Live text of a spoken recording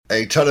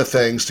a ton of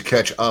things to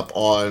catch up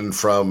on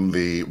from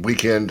the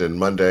weekend and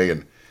Monday,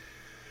 and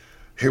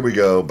here we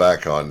go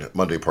back on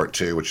Monday part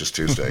two, which is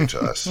Tuesday to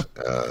us. It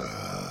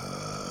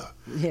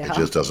Yeah.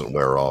 just doesn't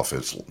wear off.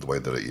 It's the way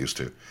that it used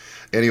to.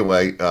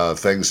 Anyway,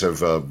 things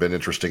have been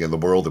interesting in the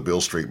world. The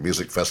Beale Street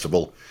Music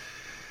Festival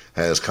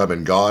has come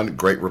and gone.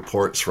 Great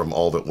reports from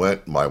all that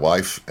went. My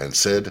wife and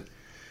Sid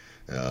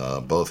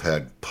both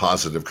had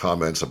positive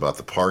comments about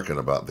the park and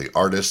about the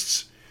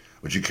artists.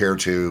 Would you care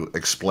to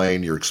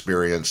explain your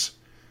experience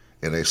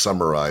in a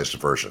summarized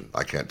version?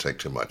 I can't take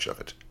too much of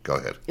it. Go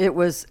ahead. It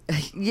was,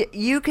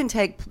 you can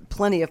take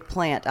plenty of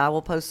Plant. I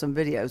will post some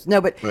videos.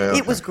 No, but Yeah,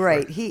 it was okay,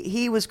 great. right.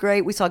 He was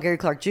great. We saw Gary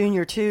Clark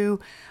Jr. too.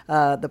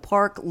 The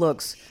park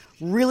looks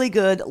really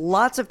good.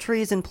 Lots of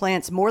trees and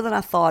plants, more than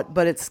I thought,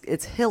 but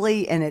it's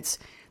hilly and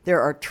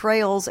there are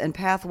trails and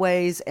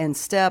pathways and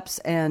steps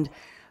and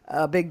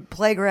a big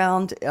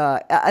playground.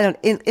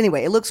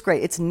 Anyway, it looks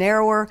great. It's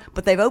narrower,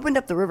 but they've opened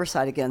up the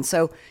riverside again.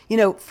 So,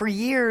 for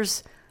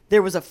years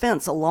there was a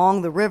fence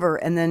along the river,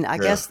 and then I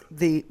guess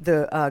the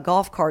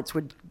golf carts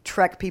would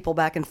trek people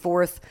back and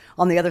forth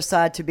on the other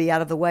side to be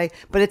out of the way.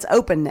 But it's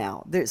open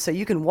now, so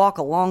you can walk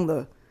along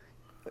the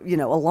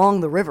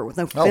river with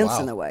no fence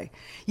in the way.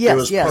 Yes, It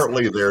was yes.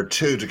 partly there,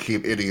 too, to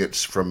keep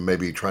idiots from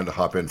maybe trying to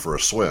hop in for a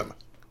swim.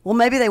 Well,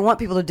 maybe they want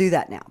people to do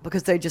that now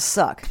because they just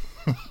suck.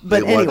 But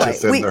They want anyway, to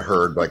thin the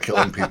herd by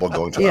killing people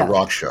going to Yeah. a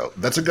rock show.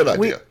 That's a good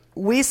idea.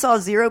 we saw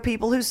zero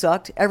people who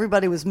sucked.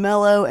 Everybody was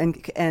mellow and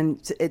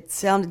it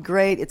sounded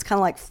great. It's kind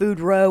of like Food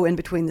Row in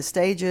between the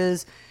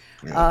stages.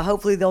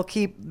 Hopefully they'll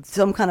keep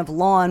some kind of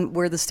lawn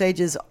where the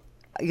stages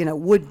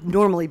would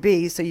normally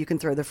be so you can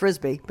throw the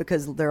frisbee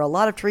because there are a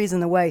lot of trees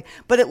in the way.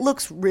 But it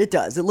looks really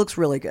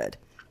good.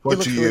 What it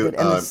looks do really you? good,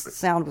 and the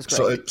sound was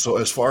great. So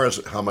as far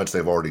as how much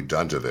they've already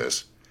done to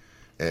this,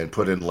 and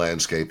put in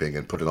landscaping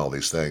and put in all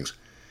these things,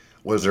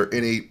 was there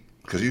any?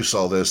 Because you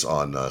saw this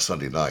on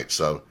Sunday night,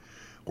 so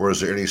was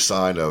there any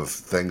sign of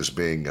things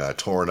being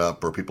torn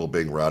up or people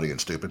being rowdy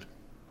and stupid?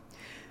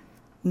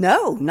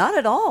 No, not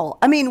at all.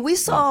 I mean, we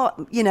saw,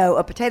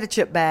 a potato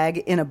chip bag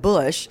in a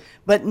bush,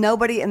 but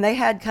nobody, and they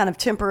had kind of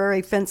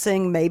temporary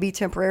fencing, maybe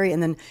temporary,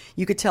 and then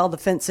you could tell the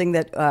fencing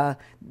that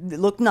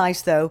looked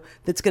nice, though,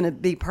 that's going to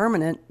be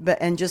permanent,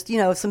 and just,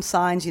 some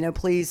signs,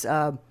 please,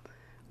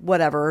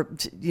 whatever,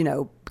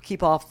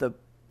 keep off the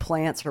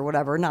plants or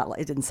whatever. Not,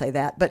 it didn't say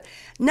that, but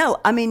no,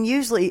 I mean,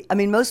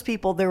 most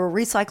people, there were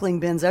recycling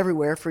bins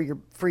everywhere for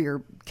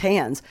your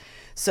cans.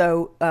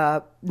 So,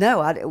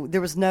 no,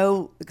 there was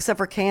no, except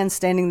for cans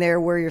standing there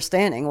where you're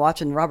standing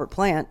watching Robert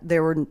Plant,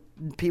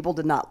 people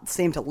did not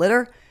seem to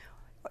litter.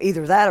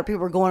 Either that or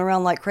people were going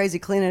around like crazy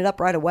cleaning it up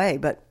right away.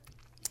 But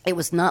it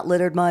was not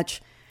littered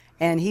much.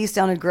 And he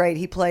sounded great.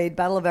 He played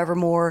Battle of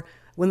Evermore,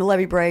 When the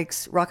Levee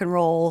Breaks, Rock and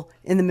Roll,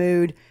 In the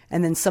Mood,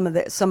 and then some of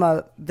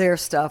their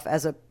stuff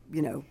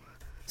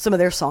some of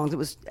their songs. It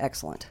was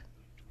excellent.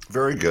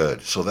 Very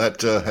good. So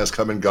that has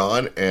come and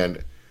gone,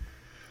 and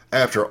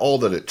after all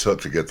that it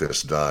took to get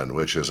this done,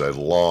 which is a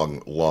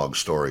long, long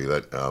story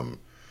that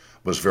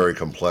was very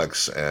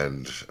complex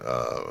and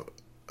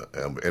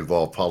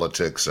involved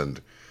politics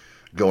and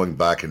going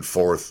back and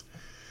forth,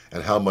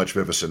 and how much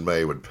Memphis and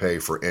May would pay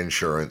for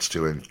insurance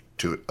to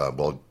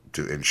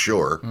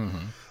ensure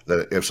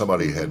that if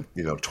somebody had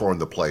torn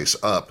the place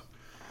up,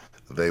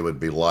 they would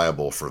be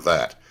liable for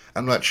that.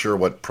 I'm not sure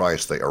what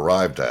price they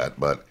arrived at,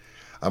 but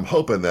I'm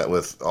hoping that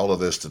with all of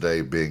this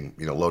today being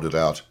loaded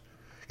out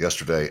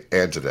yesterday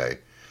and today,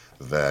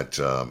 that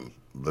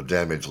the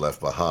damage left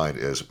behind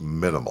is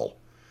minimal,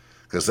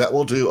 because that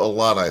will do a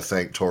lot, I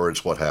think,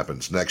 towards what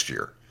happens next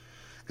year,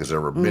 because there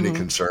were many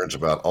concerns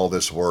about all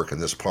this work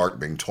and this park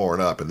being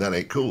torn up, and that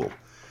ain't cool.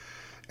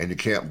 And you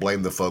can't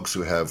blame the folks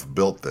who have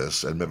built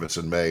this, and Memphis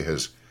in May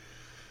has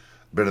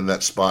been in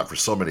that spot for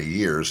so many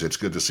years. It's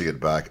good to see it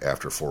back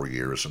after 4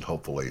 years, and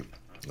hopefully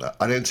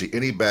I didn't see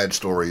any bad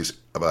stories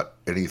about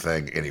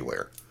anything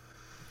anywhere.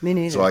 Me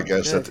neither. So I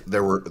guess Good. that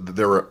there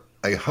were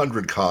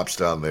 100 cops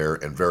down there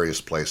in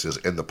various places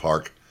in the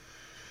park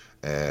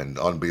and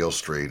on Beale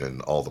Street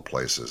and all the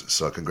places.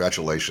 So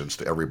congratulations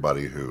to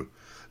everybody who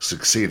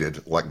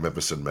succeeded, like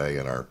Memphis in May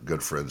and our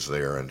good friends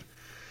there, and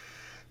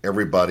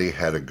everybody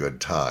had a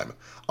good time.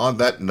 On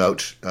that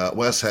note,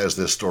 Wes has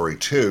this story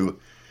too.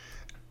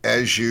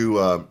 As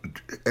you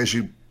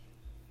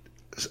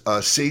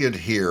see and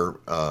hear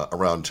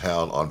around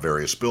town on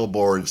various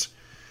billboards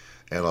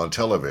and on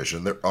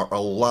television, there are a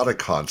lot of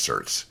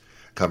concerts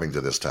coming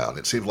to this town.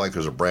 It seems like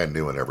there's a brand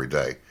new one every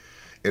day.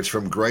 It's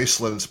from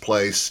Graceland's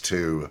Place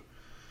to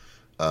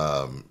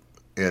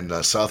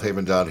in South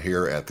Haven down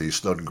here at the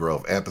Snowden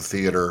Grove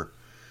Amphitheater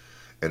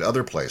and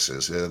other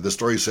places. The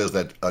story says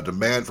that a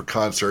demand for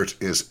concerts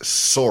is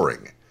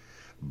soaring.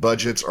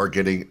 Budgets are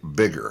getting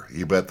bigger.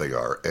 You bet they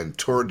are. And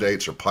tour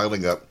dates are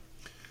piling up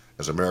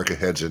as America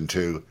heads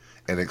into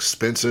an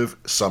expensive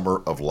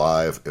summer of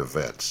live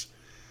events.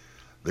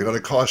 They're going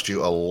to cost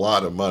you a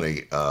lot of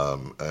money,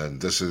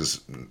 and this is,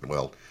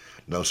 well,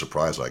 no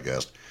surprise, I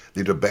guess.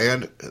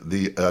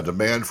 The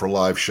demand for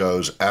live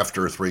shows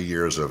after 3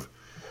 years of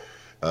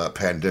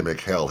pandemic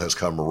hell has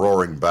come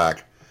roaring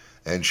back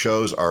and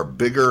shows are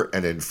bigger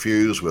and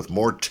infused with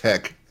more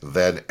tech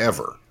than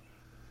ever.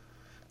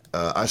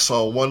 I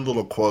saw one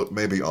little quote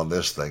maybe on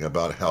this thing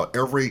about how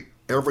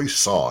every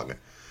song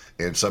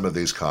in some of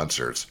these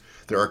concerts,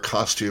 there are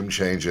costume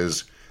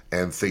changes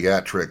and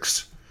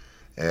theatrics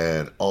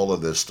and all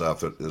of this stuff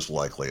that is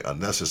likely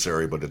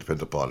unnecessary, but it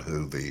depends upon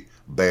who the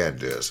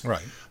band is.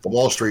 Right. The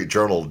Wall Street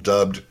Journal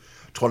dubbed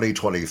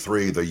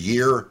 2023 the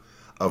year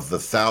of the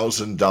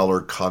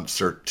 $1,000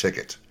 concert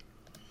ticket.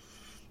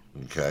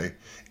 Okay.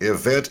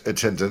 Event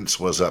attendance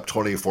was up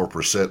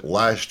 24%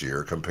 last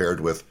year compared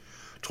with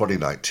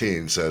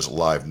 2019, says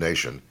Live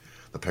Nation,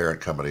 the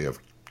parent company of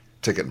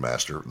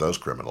Ticketmaster, those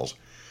criminals.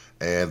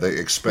 And they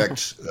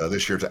expect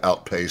this year to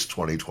outpace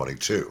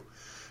 2022.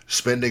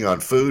 Spending on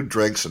food,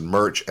 drinks, and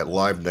merch at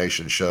Live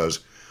Nation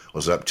shows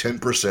was up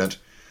 10%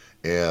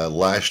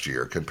 last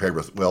year compared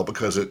with, well,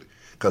 because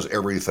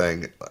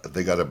everything,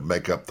 they got to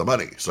make up the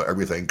money. So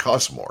everything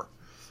costs more.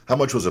 How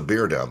much was a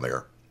beer down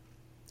there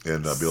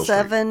in Beale Street?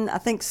 I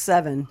think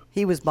seven.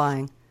 He was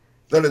buying.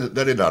 That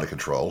is not out of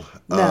control.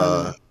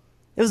 No.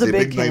 It was a the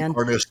big big name can.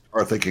 artists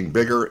are thinking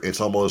bigger.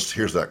 It's almost,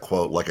 here's that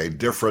quote, like a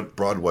different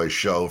Broadway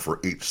show for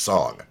each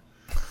song,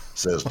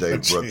 says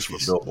Dave Brooks from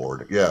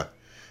Billboard. Yeah.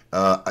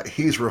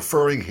 He's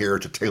referring here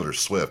to Taylor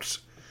Swift's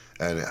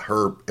and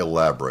her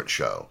elaborate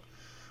show,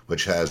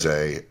 which has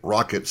a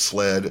rocket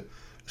sled,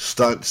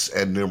 stunts,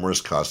 and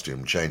numerous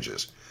costume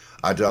changes.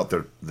 I doubt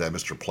that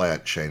Mr.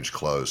 Plant changed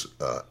clothes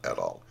at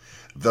all.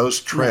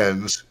 Those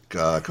trends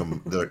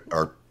that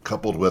are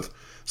coupled with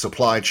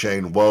supply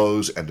chain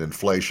woes and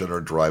inflation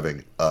are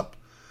driving up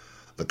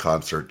the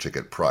concert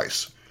ticket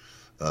price.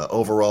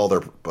 Overall,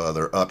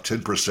 they're up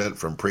 10%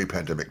 from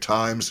pre-pandemic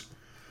times,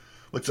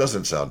 which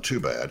doesn't sound too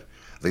bad.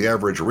 The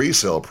average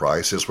resale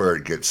price is where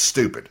it gets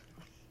stupid,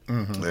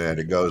 and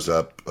it goes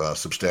up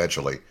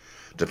substantially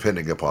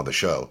depending upon the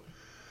show.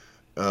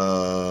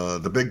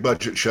 The big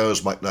budget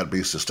shows might not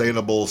be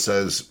sustainable,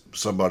 says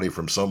somebody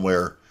from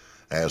somewhere,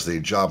 as the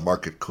job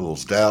market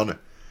cools down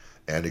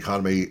and the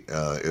economy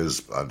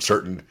is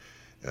uncertain.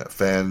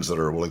 Fans that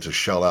are willing to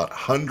shell out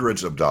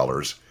hundreds of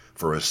dollars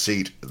for a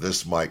seat,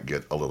 this might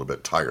get a little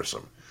bit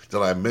tiresome.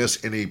 Did I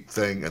miss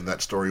anything in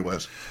that story,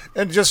 Wes?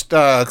 And just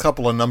a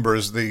couple of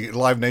numbers. The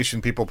Live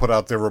Nation people put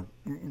out their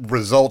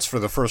results for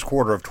the first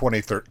quarter of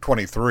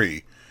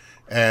 2023.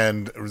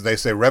 And they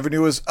say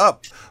revenue is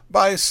up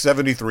by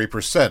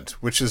 73%,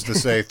 which is to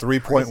say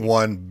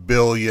 $3.1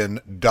 billion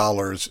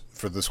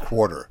for this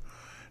quarter.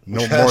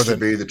 Which has to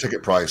be the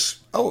ticket price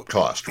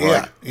cost,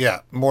 right? Yeah.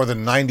 More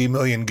than 90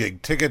 million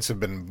gig tickets have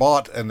been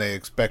bought, and they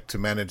expect to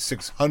manage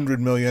 600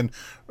 million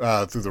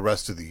through the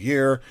rest of the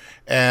year.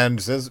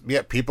 And says,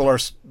 people are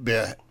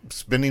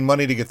spending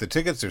money to get the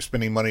tickets. They're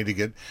spending money to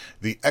get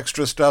the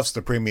extra stuffs,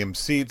 the premium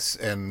seats,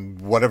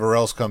 and whatever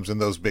else comes in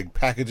those big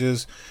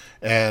packages.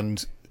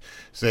 And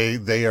say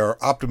they are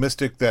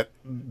optimistic that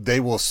they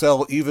will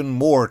sell even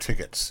more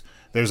tickets.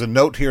 There's a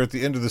note here at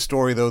the end of the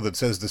story, though, that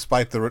says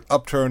despite the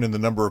upturn in the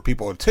number of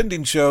people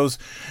attending shows,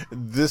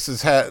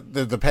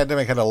 the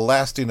pandemic had a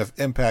lasting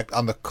impact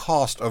on the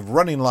cost of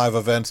running live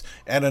events,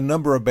 and a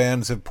number of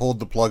bands have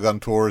pulled the plug on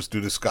tours due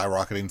to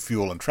skyrocketing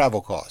fuel and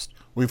travel costs.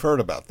 We've heard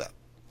about that.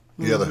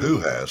 Yeah, the Who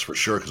has, for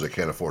sure, because they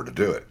can't afford to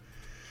do it.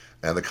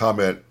 And the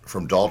comment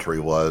from Daltrey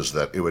was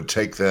that it would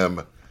take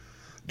them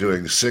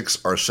doing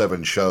 6 or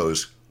 7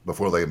 shows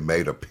before they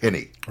made a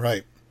penny.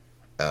 Right.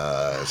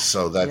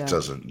 So that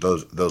doesn't;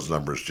 those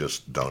numbers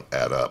just don't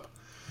add up.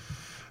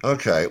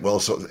 Okay,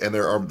 well, and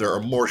there are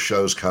more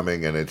shows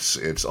coming, and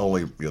it's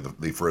only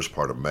the first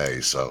part of May,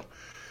 so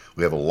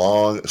we have a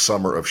long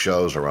summer of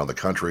shows around the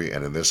country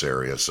and in this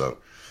area. So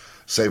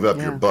save up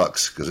your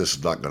bucks, because this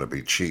is not going to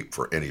be cheap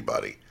for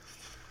anybody.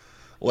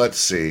 Let's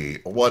see,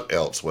 what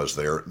else was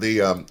there?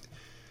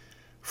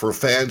 For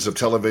fans of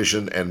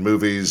television and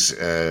movies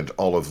and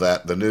all of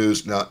that, the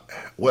news. Now,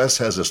 Wes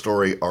has a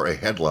story or a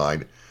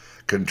headline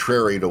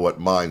contrary to what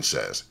mine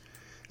says.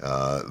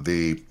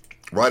 The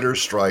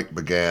writers' strike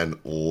began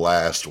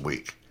last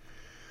week.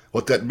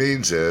 What that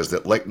means is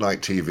that late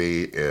night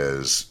TV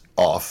is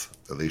off.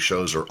 These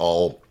shows are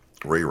all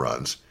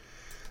reruns.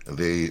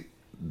 The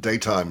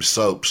daytime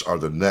soaps are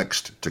the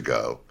next to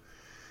go.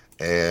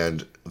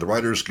 And the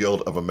Writers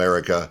Guild of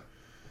America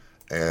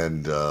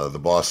and the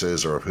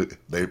bosses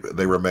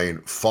they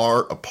remain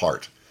far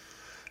apart.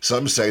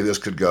 Some say this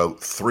could go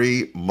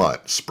 3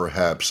 months,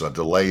 perhaps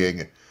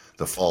delaying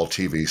the fall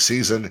TV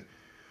season.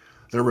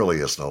 There really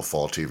is no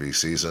fall TV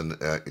season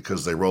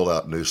because they roll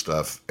out new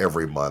stuff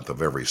every month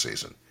of every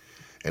season.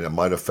 And it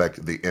might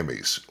affect the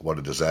Emmys. What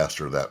a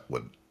disaster that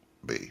would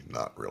be.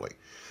 Not really.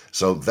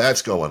 So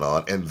that's going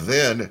on. And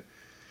then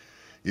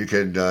you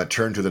can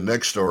turn to the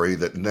next story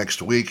that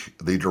next week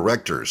the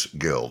Directors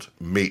Guild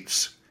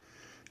meets.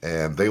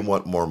 And they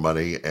want more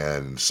money.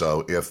 And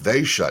so if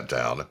they shut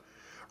down,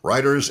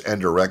 writers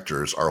and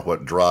directors are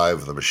what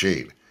drive the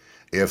machine.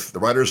 If the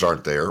writers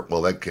aren't there,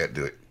 well, they can't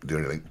do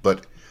anything.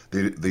 But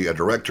the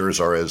directors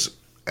are as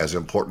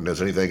important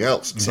as anything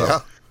else.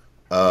 So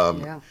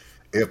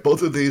if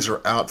both of these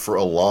are out for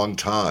a long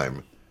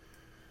time,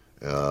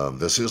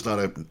 This is not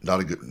a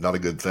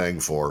good thing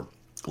for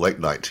late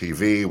night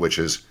TV, which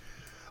is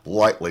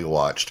lightly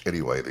watched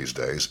anyway these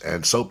days.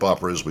 And soap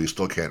operas, we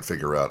still can't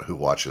figure out who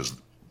watches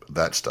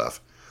that stuff.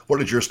 What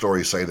did your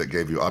story say that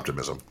gave you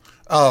optimism?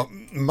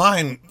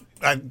 Mine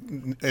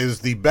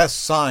is the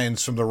best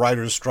signs from the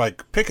writers'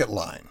 strike picket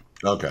line.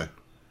 Okay.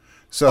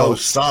 So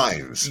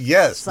signs.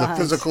 Yes, Signs. the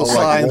physical Like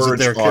signs that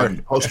words they're on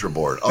carrying. poster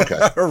board. Okay.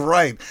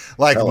 Right.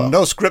 Like Hello.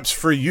 no scripts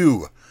for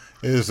you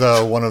is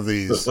one of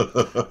these.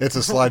 It's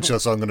a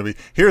slideshow, so I'm going to be,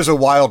 here's a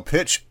wild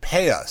pitch,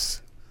 pay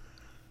us.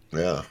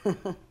 Yeah.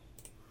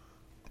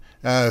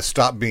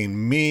 Stop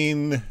being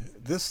mean.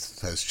 This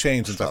has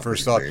changed since I Stop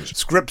first being saw it. mean.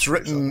 Scripts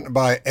written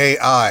by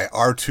AI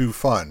are too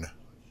fun.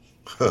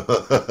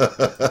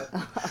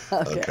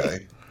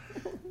 Okay.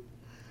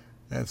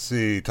 Let's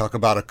see. Talk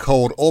about a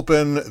cold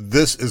open.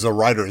 This is a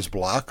writer's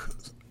block.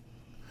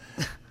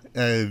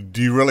 Do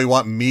you really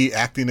want me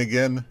acting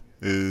again?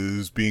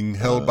 Is being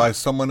held by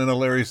someone in a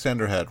Larry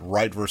Sander hat.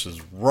 Right versus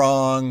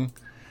wrong.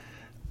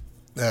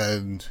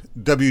 And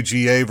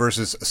WGA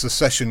versus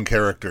secession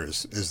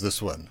characters is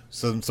this one.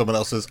 So someone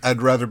else says,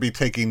 I'd rather be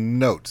taking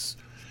notes.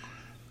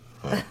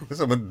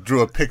 Someone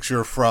drew a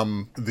picture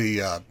from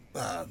the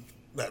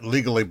that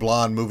Legally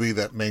Blonde movie,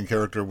 that main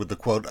character with the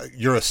quote,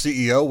 "You're a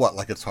CEO? What,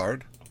 like it's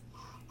hard?"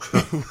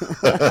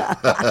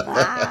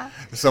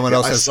 Someone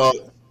else I has saw.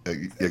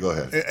 Yeah, go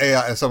ahead.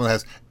 AI. Someone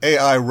has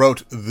AI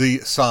wrote the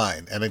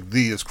sign, and a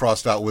 "the" is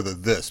crossed out with a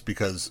 "this"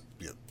 because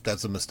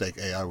that's a mistake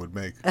AI would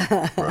make.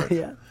 Right.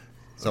 Yeah.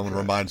 Someone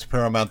reminds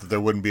Paramount that there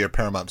wouldn't be a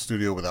Paramount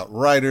studio without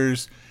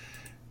writers.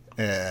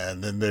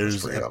 And then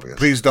there's, pretty obvious.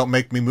 please don't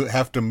make me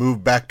have to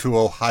move back to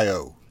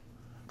Ohio.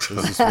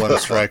 This is one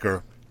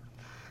striker.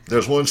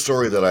 There's one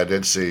story that I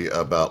did see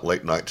about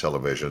late night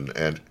television,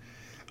 and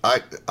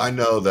I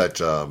know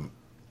that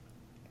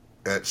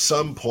at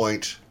some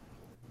point,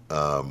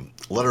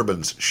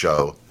 Letterman's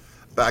show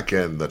back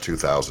in the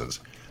 2000s,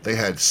 they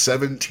had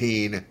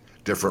 17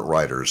 different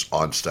writers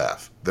on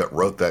staff that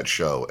wrote that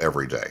show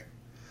every day.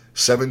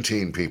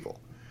 17 people.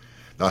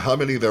 Now, how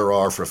many there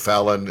are for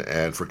Fallon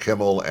and for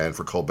Kimmel and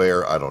for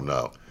Colbert, I don't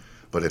know.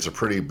 But it's a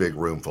pretty big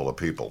room full of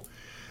people.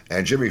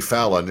 And Jimmy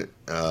Fallon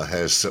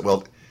has said,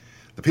 well,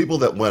 the people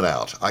that went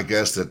out, I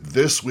guess that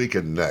this week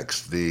and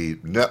next, the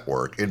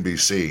network,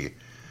 NBC,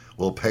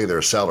 will pay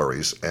their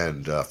salaries.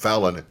 And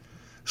Fallon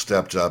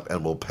stepped up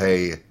and will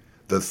pay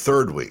the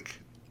third week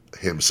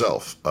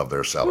himself of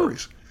their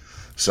salaries.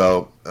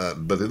 So,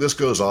 but this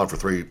goes on for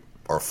 3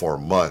 or 4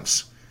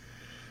 months.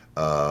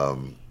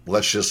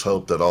 Let's just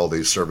hope that all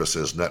these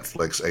services,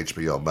 Netflix,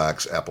 HBO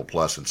Max, Apple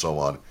Plus, and so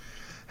on,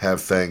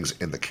 have things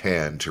in the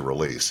can to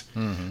release.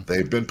 Mm-hmm.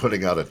 They've been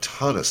putting out a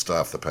ton of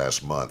stuff the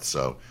past month,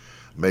 so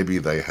maybe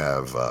they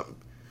have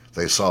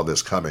they saw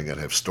this coming and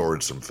have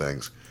stored some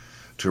things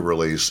to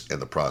release in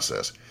the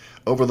process.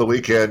 Over the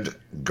weekend,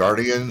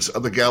 Guardians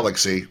of the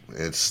Galaxy,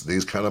 it's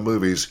these kind of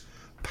movies,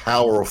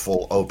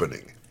 powerful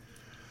opening.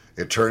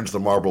 It turns the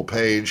marble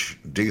page,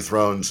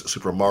 dethrones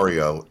Super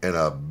Mario in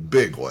a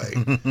big way.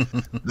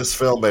 This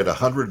film made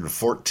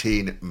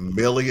 $114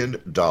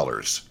 million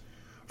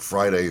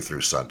Friday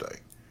through Sunday.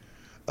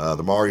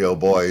 The Mario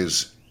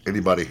boys,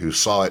 anybody who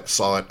saw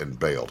it and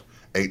bailed.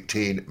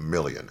 $18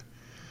 million.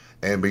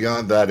 And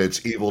beyond that,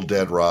 it's Evil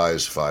Dead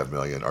Rise, $5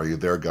 million. Are You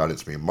There, God?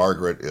 It's Me,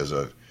 Margaret is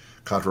a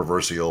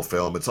controversial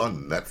film. It's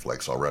on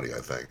Netflix already, I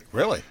think.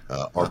 Really?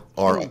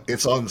 Or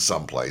it's on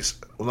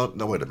someplace. Well,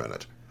 no, wait a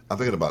minute. I'm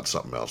thinking about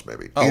something else,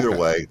 maybe. Oh, Either okay.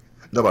 way,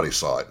 nobody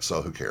saw it,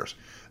 so who cares?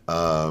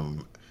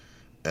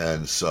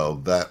 And so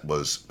that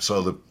was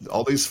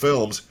all these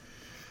films.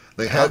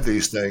 They had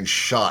these things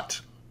shot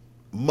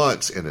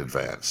months in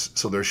advance,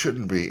 so there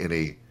shouldn't be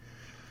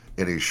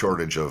any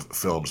shortage of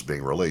films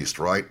being released,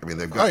 right? I mean,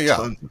 they've got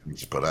tons of things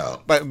to put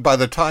out. By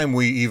the time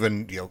we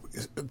even,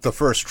 the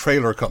first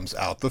trailer comes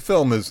out, the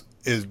film is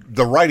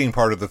the writing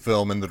part of the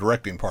film and the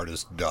directing part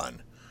is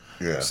done.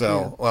 Yeah.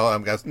 So, well, I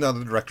guess the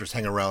directors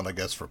hang around, I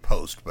guess, for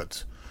post,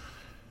 but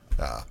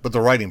the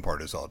writing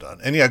part is all done.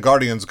 And yeah,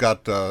 Guardians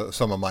got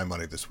some of my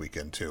money this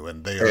weekend too,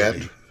 and they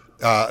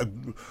are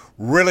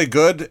really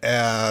good.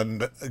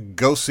 And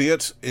go see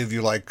it if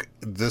you like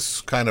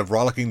this kind of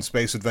rollicking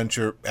space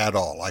adventure at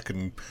all. I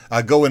can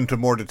go into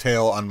more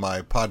detail on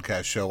my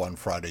podcast show on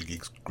Friday,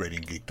 Geeks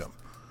Grading Geekdom.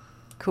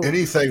 Cool.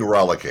 Anything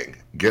rollicking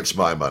gets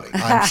my money.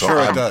 I'm sure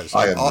it does.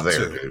 I It ought am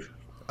there, to. dude.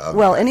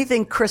 Well,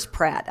 anything Chris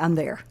Pratt, I'm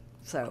there.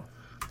 So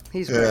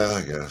he's great. Yeah,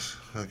 I guess.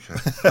 Okay.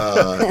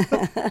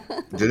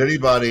 Did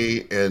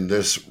anybody in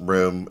this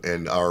room,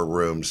 in our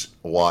rooms,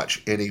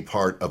 watch any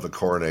part of the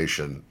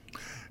coronation?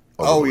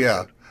 Oh,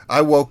 yeah.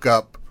 I woke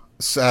up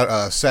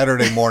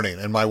Saturday morning,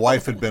 and my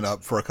wife had been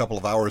up for a couple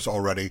of hours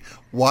already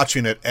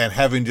watching it and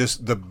having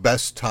just the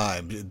best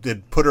time.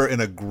 It put her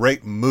in a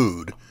great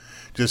mood.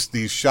 Just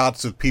these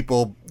shots of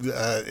people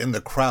in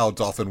the crowds,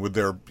 often with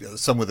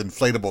some with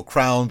inflatable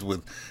crowns,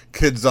 with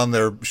kids on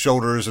their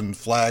shoulders and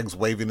flags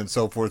waving and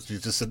so forth.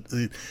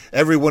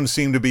 Everyone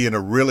seemed to be in a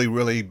really,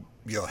 really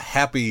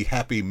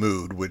happy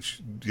mood,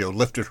 which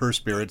lifted her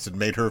spirits and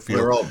made her feel.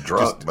 We were all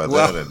drunk by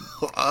then, and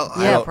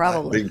yeah,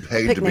 probably being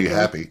paid to be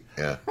happy.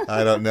 Yeah,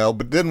 I don't know,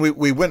 but then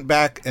we went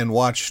back and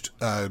watched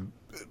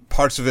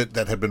parts of it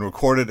that had been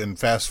recorded and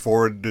fast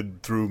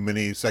forwarded through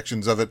many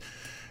sections of it,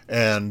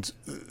 and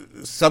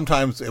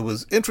sometimes it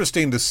was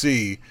interesting to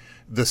see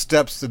the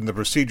steps and the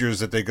procedures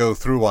that they go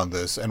through on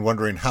this, and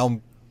wondering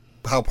how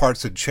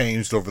parts had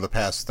changed over the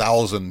past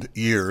 1,000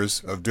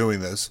 years of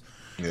doing this.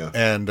 Yeah.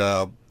 And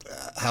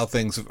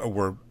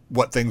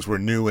what things were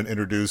new and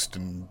introduced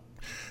and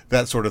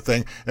that sort of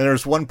thing. And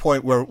there's one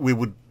point where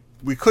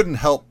we couldn't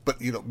help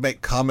but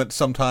make comments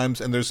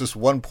sometimes. And there's this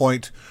one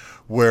point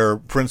where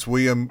Prince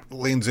William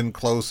leans in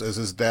close as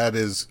his dad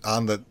is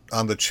on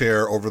the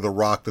chair over the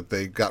rock that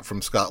they got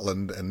from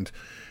Scotland, and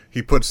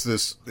he puts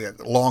this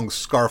long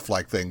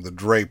scarf-like thing, the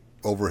drape,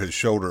 over his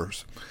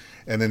shoulders.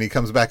 And then he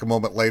comes back a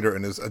moment later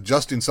and is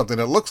adjusting something.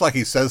 It looks like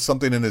he says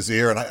something in his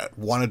ear, and I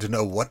wanted to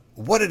know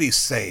what did he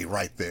say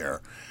right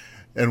there.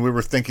 And we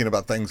were thinking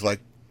about things like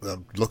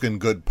looking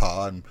good,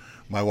 Pa, and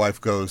my wife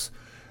goes,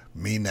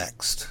 me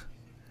next.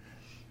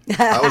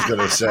 I was going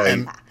to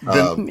say,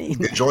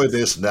 enjoy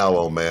this now,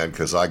 old man,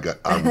 because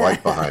I'm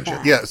right behind you.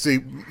 Yeah, see,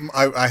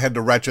 I had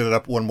to ratchet it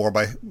up one more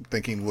by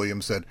thinking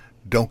William said,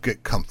 don't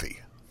get comfy.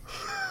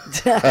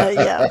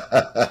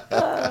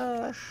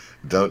 Yeah.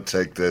 Don't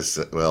take this,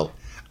 well,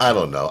 I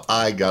don't know.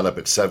 I got up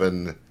at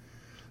 7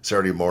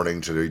 Saturday morning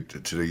to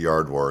do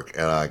yard work,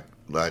 and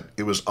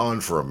it was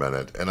on for a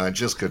minute, and I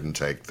just couldn't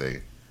take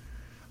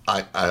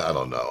I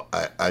don't know.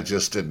 I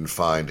just didn't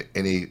find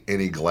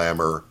any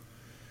glamour.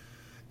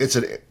 It's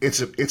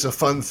a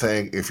fun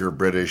thing if you're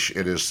British.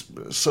 It is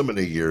so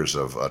many years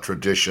of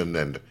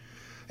tradition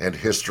and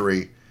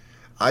history.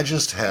 I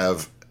just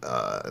have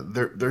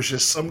there's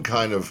just some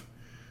kind of,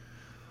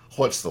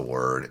 what's the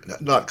word?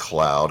 Not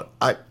cloud.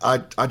 I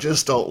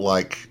just don't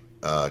like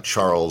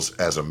Charles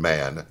as a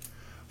man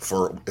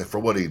for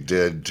what he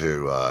did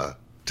to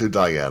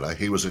Diana.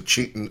 He was a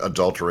cheating,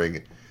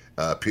 adultering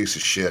piece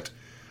of shit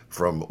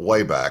from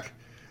way back,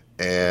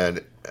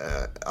 and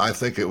I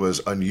think it was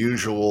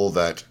unusual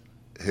that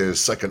his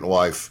second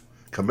wife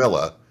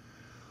Camilla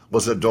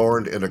was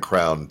adorned in a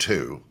crown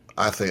too.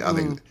 I think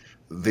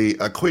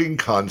a queen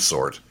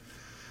consort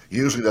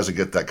usually doesn't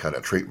get that kind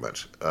of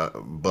treatment,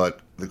 but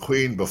the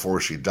queen,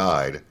 before she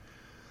died,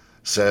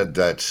 said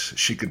that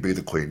she could be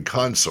the queen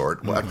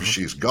consort. Well, after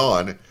she's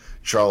gone,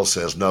 Charles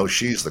says, no,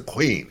 she's the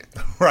queen.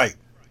 Right.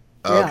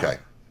 Okay. Yeah.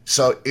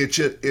 So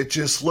it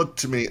just looked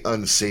to me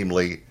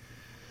unseemly.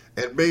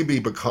 And maybe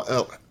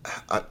because,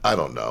 I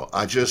don't know.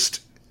 I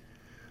just,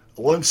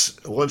 once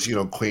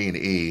Queen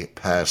E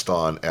passed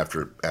on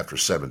after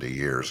 70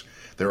 years,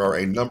 there are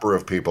a number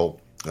of people,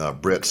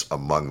 Brits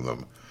among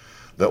them,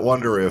 that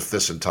wonder if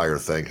this entire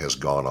thing has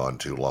gone on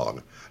too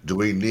long. Do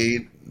we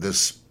need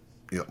this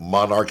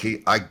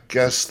monarchy? I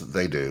guess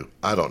they do.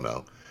 I don't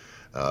know.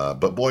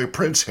 But boy,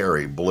 Prince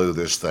Harry blew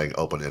this thing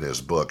open in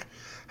his book.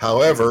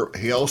 However,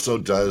 he also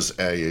does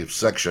a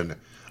section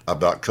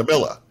about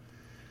Camilla.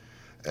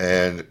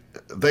 And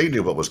they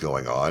knew what was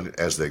going on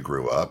as they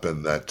grew up,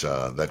 and that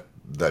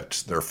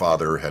their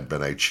father had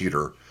been a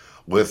cheater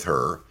with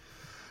her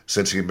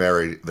since he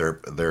married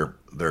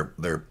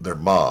their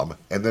mom,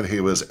 and then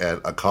he was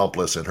an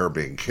accomplice in her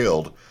being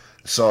killed.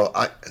 So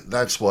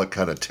that's what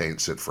kind of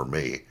taints it for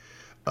me.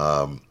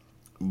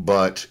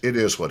 But it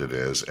is what it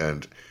is.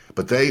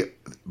 But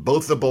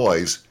both the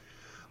boys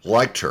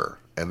liked her,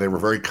 and they were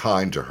very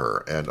kind to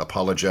her and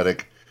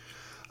apologetic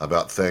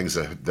about things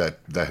that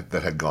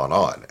had gone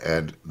on.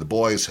 And the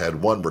boys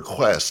had one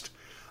request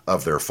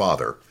of their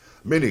father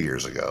many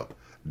years ago: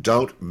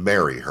 don't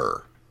marry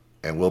her,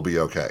 and we'll be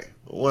okay.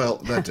 Well,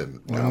 that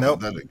didn't. Nope.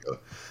 That didn't go.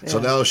 Yeah. So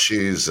now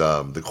she's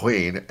the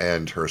queen,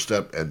 and her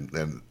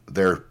and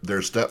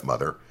their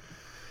stepmother.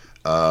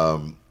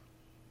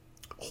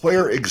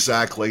 Where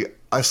exactly?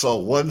 I saw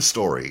one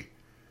story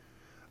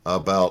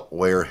about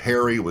where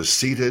Harry was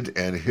seated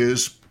and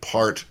his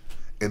part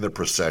in the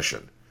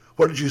procession.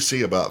 What did you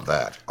see about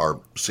that,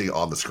 or see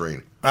on the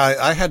screen?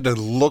 I had to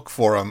look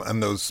for him in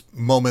those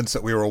moments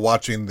that we were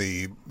watching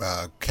the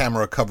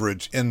camera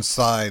coverage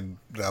inside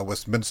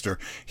Westminster.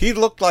 He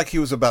looked like he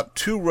was about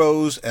 2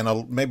 rows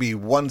and maybe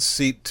 1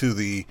 seat to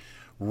the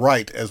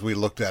right as we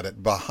looked at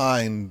it,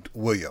 behind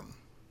William.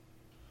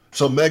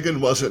 So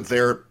Meghan wasn't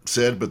there,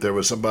 Sid, but there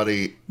was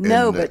somebody in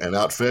an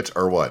outfit,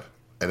 or what?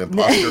 An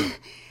imposter?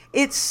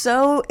 It's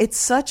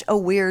such a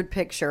weird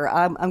picture.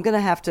 I'm going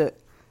to have to,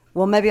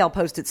 well, maybe I'll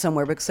post it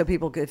somewhere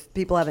if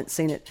people haven't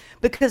seen it,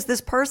 because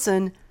this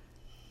person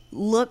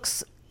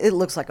looks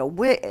like a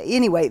wig.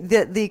 Anyway,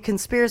 the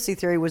conspiracy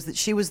theory was that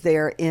she was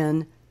there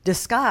in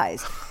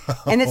disguise.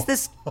 And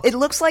it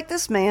looks like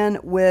this man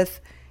with,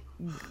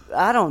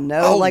 I don't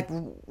know, like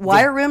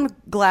wire-rimmed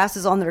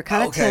glasses on that are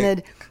kind of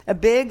tinted, a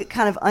big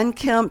kind of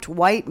unkempt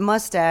white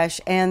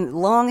mustache, and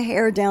long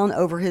hair down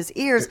over his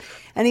ears.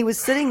 And he was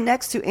sitting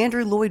next to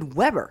Andrew Lloyd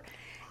Webber.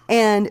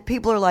 And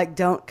people are like,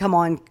 come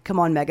on,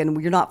 Meghan,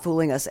 you're not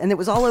fooling us. And it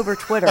was all over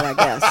Twitter, I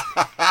guess.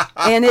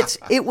 And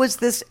it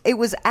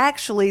was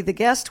actually, the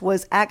guest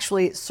was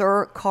actually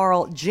Sir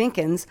Carl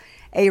Jenkins,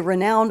 a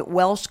renowned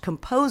Welsh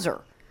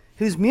composer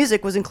whose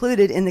music was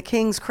included in the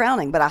king's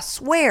crowning. But I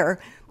swear,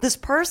 this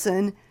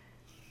person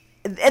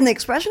and the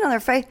expression on their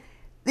face,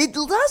 it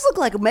does look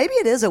like maybe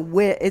it is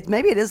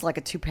maybe it is like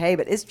a toupee,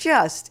 but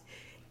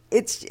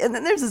and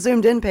then there's a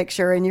zoomed in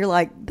picture, and you're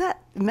like,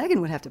 that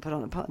Megan would have to put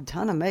on a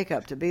ton of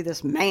makeup to be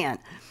this man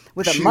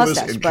with a mustache.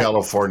 She was in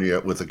California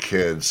with the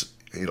kids,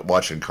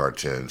 watching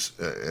cartoons.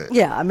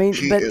 Yeah, I mean,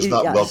 she is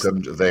not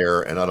welcomed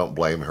there, and I don't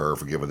blame her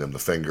for giving them the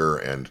finger.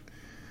 And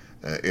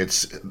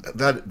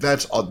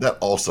that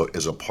also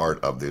is a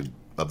part of the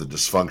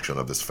dysfunction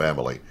of this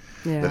family.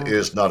 Yeah. That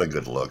is not a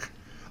good look.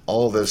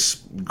 All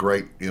this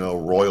great,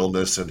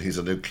 royalness, and he's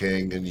a new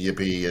king, and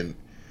yippee, and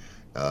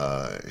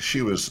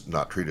she was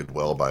not treated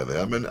well by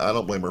them, and I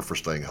don't blame her for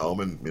staying home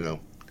and,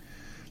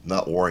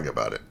 not worrying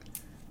about it.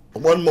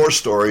 One more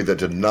story that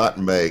did not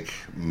make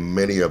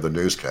many of the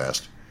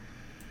newscast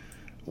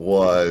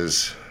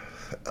was,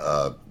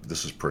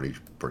 this is pretty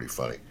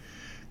funny.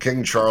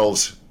 King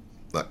Charles'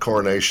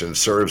 coronation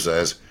serves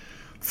as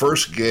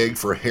first gig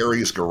for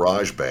Harry's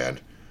garage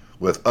band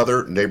with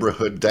other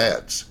neighborhood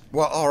dads.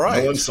 Well, all right.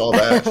 No one saw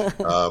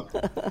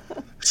that.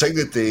 Saying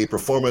that the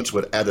performance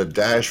would add a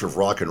dash of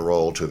rock and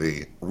roll to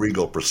the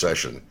regal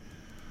procession.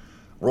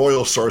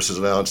 Royal sources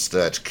announced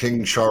that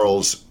King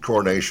Charles'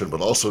 coronation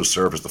would also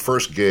serve as the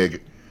first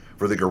gig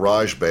for the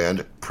garage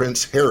band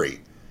Prince Harry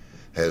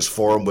has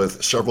formed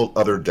with several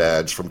other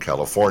dads from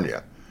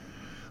California.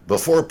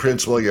 Before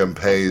Prince William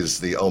pays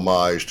the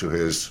homage to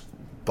his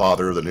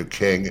father, the new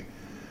king,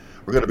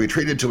 we're going to be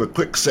treated to a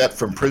quick set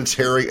from Prince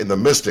Harry and the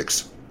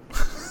Mystics,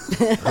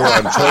 who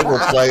I'm told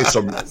will play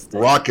some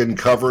rockin'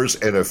 covers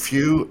and a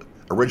few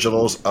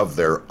originals of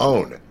their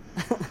own,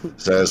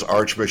 says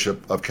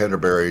Archbishop of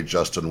Canterbury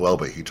Justin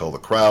Welby. He told the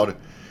crowd,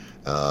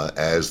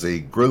 as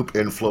the group,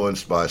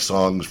 influenced by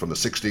songs from the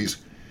 60s,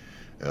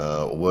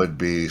 would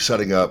be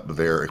setting up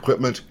their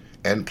equipment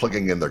and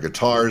plugging in their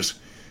guitars.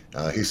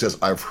 He says,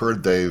 I've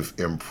heard they've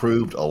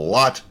improved a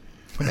lot.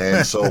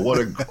 And so what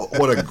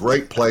a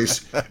great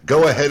place.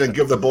 Go ahead and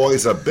give the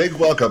boys a big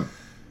welcome.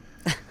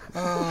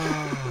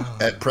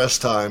 At press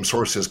time,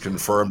 sources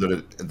confirmed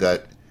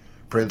that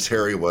Prince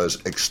Harry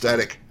was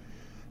ecstatic,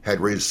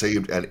 had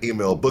received an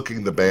email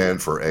booking the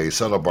band for a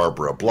Santa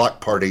Barbara block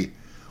party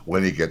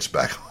when he gets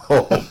back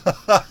home.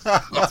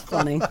 That's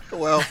funny.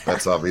 Well,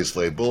 that's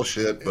obviously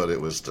bullshit, but it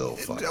was still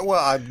funny.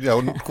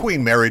 Well,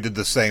 Queen Mary did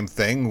the same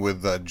thing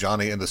with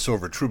Johnny and the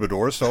Silver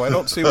Troubadour, so I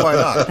don't see why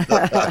not.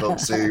 I don't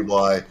see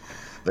why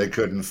they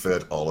couldn't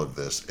fit all of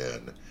this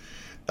in.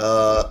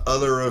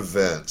 Other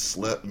events,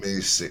 let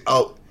me see.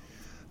 Oh,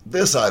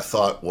 this I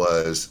thought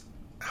was,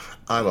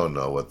 I don't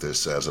know what this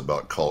says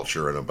about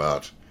culture and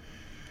about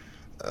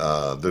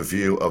the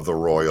view of the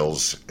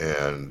royals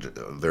and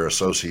their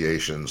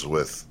associations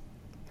with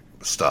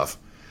stuff.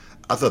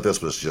 I thought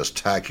this was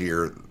just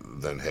tackier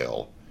than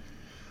hell.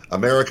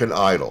 American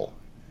Idol.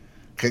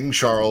 King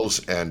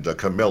Charles and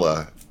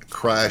Camilla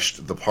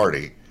crashed the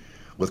party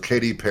with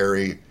Katy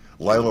Perry,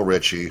 Lionel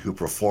Richie, who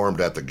performed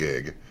at the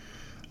gig.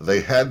 They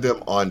had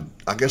them on,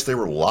 I guess they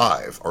were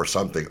live or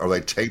something, or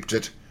they taped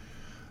it.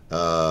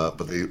 But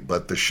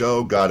the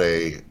show got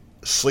a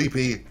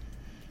sleepy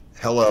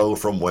hello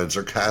from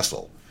Windsor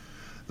Castle.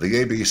 The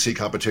ABC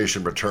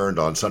competition returned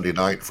on Sunday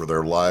night for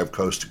their live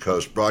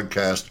coast-to-coast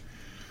broadcast,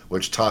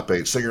 which top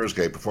 8 singers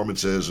gave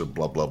performances of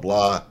blah, blah,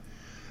 blah.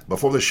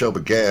 Before the show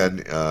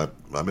began,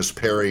 Miss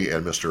Perry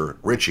and Mr.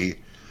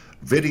 Ritchie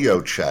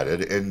video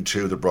chatted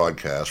into the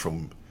broadcast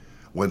from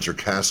Windsor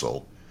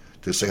Castle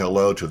to say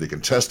hello to the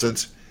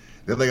contestants.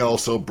 Then they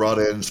also brought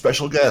in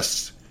special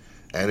guests,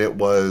 and it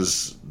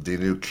was the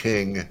new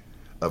King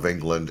of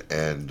England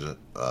and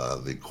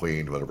the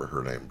Queen,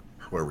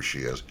 whoever she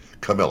is,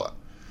 Camilla.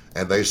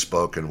 And they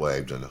spoke and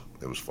waved, and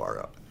it was far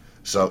out.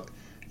 So,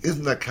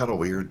 isn't that kind of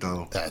weird,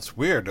 though? That's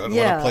weird. What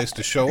a place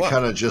to show up.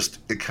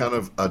 It kind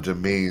of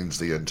demeans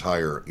the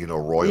entire,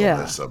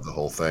 royalness of the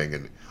whole thing.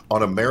 And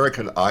on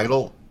American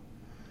Idol,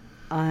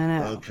 I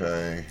know.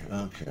 Okay.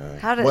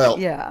 How did? Well,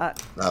 yeah,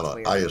 I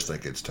don't know. I just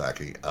think it's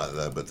tacky.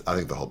 But I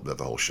think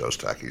the whole show's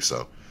tacky.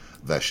 So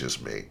that's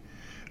just me.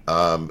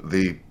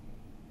 The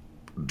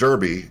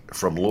Derby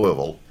from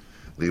Louisville,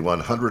 the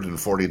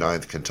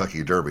 149th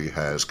Kentucky Derby,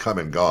 has come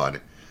and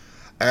gone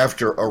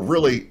after a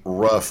really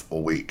rough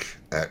week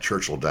at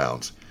Churchill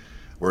Downs,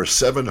 where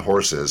 7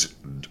 horses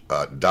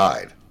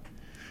died.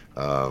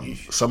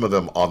 Some of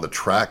them on the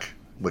track,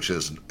 which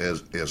is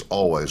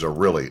always a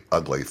really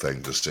ugly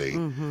thing to see.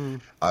 Mm-hmm.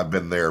 I've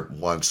been there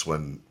once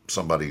when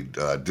somebody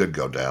did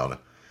go down,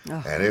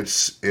 and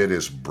it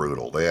is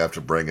brutal. They have to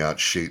bring out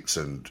sheets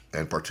and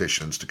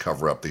partitions to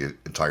cover up the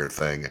entire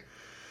thing,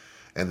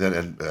 and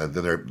then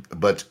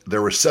but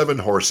there were 7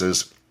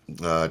 horses,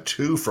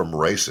 2 from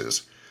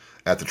races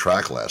at the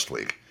track last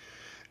week,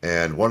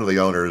 and one of the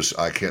owners,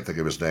 I can't think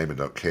of his name and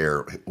don't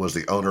care, was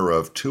the owner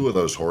of 2 of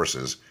those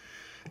horses,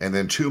 and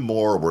then 2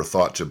 more were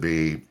thought to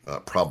be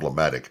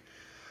problematic.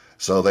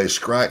 So they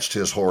scratched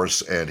his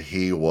horse, and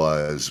he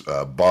was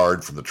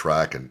barred from the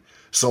track, and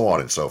so on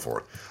and so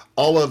forth.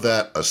 All of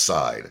that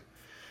aside,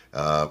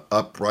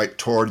 up right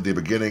toward the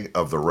beginning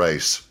of the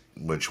race,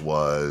 which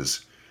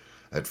was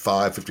at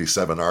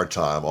 5:57 our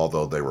time,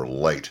 although they were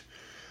late.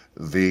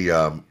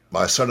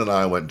 My son and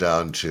I went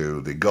down to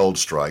the Gold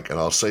Strike, and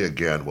I'll say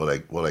again what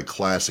a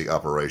classy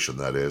operation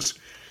that is,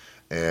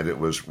 and it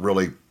was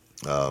really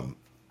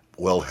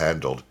well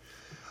handled.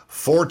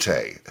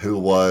 Forte, who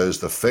was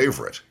the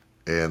favorite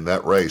in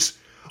that race,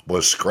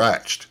 was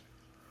scratched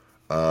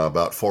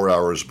about 4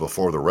 hours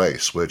before the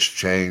race, which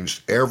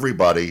changed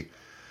everybody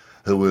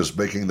who was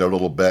making their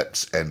little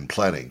bets and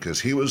planning,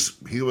 because he was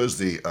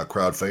the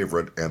crowd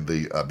favorite and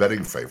the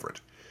betting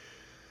favorite,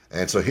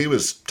 and so he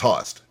was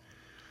tossed.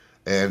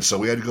 And so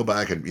we had to go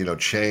back and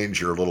change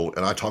your little.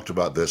 And I talked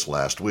about this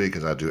last week,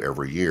 as I do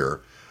every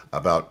year,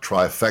 about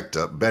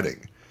trifecta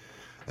betting,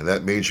 and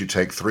that means you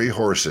take three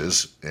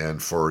horses,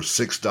 and for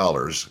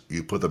 $6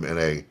 you put them in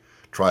a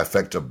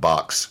trifecta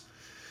box,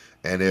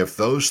 and if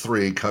those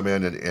three come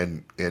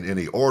in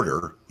any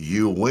order,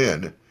 you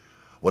win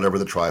whatever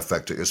the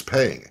trifecta is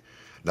paying.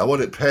 Now, what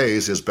it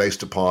pays is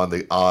based upon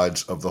the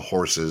odds of the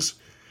horses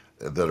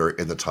that are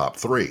in the top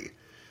three.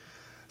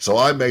 So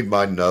I made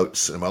my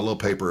notes, and my little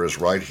paper is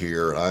right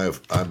here. I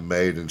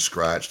made and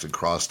scratched and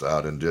crossed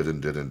out and did.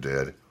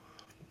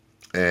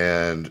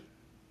 And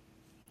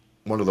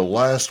one of the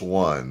last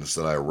ones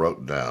that I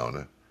wrote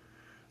down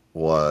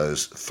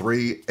was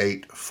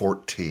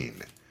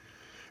 3-8-14.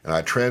 And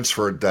I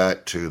transferred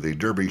that to the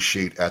Derby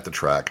sheet at the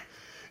track,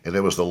 and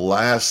it was the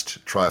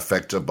last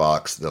trifecta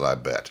box that I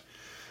bet.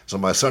 So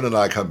my son and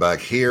I come back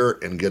here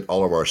and get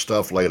all of our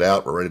stuff laid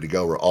out. We're ready to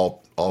go. We're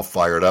all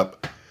fired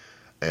up.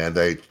 And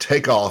they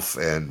take off,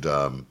 and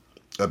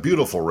a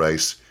beautiful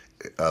race.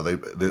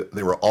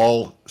 They were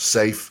all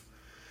safe.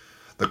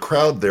 The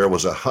crowd there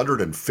was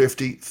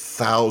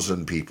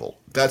 150,000 people.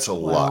 That's a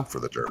lot for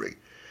the Derby.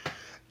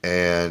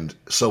 And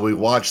so we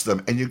watched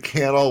them, and you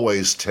can't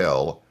always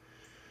tell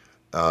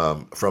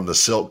from the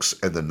silks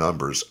and the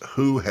numbers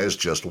who has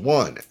just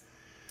won.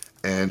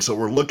 And so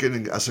we're looking,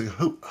 and I say,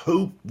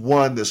 who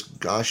won this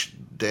gosh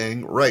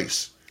dang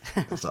race?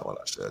 That's not what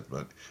I said,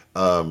 but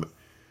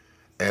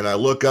and I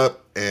look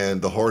up,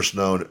 and the horse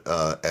known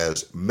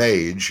as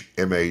Mage,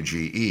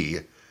 M-A-G-E,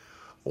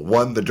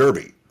 won the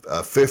Derby,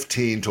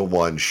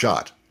 15-1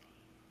 shot.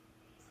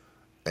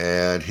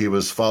 And he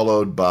was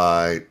followed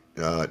by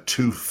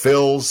two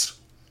Phils,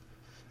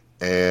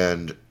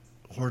 and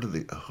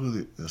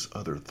this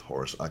other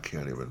horse, I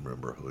can't even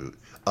remember who.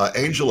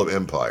 Angel of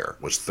Empire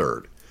was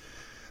third.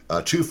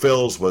 Two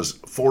Phils was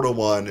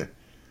 4-1.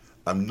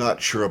 I'm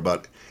not sure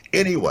about.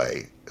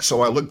 Anyway,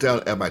 so I looked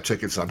down at my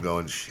tickets. I'm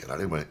going, shit, I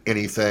didn't win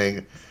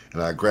anything.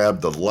 And I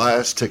grabbed the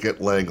last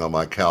ticket laying on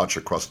my couch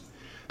across,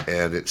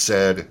 and it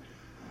said,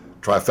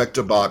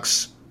 trifecta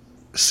box,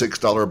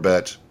 $6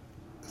 bet,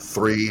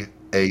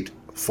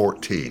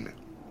 3-8-14.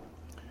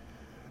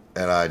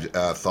 And I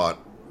thought,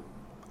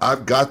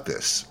 I've got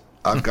this.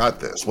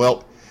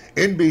 Well,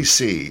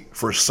 NBC,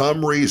 for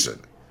some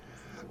reason,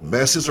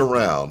 messes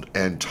around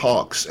and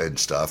talks and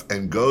stuff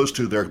and goes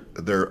to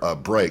their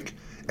break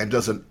and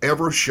doesn't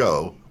ever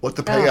show what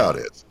the payout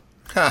is.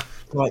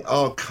 Like,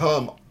 oh,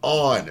 come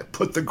on.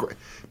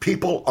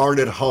 People aren't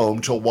at home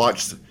to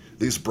watch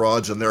these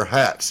broads in their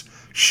hats.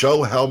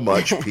 Show how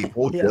much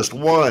people just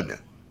won.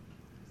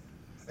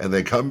 And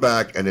they come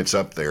back, and it's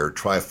up there,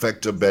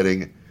 trifecta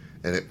betting,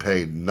 and it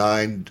paid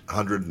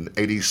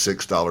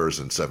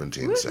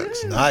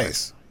 $986.17.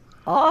 Nice.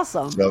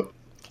 Awesome. So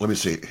let me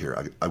see here.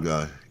 I've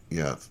got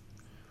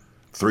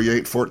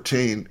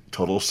 3-8-14,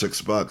 total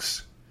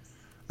 $6,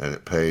 and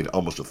it paid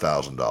almost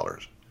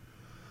 $1,000.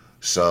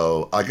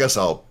 So I guess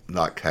I'll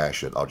not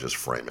cash it. I'll just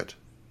frame it.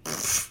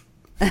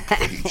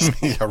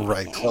 Yeah,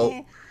 right.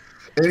 So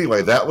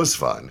anyway, that was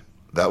fun.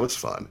 No,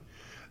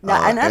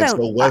 and I don't.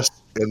 So Wes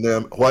and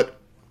them, what?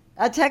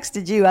 I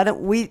texted you.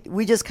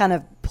 We just kind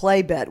of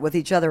play bet with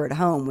each other at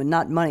home when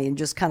not money, and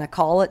just kind of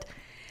call it.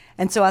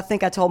 And so I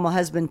think I told my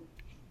husband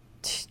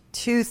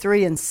 2,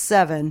 3, and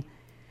 7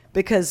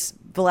 because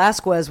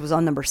Velasquez was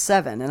on number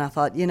 7, and I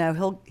thought,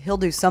 he'll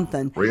do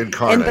something.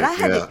 Reincarnate. But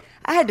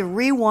I had to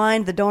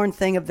rewind the darn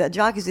thing of the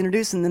jockeys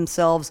introducing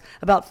themselves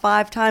about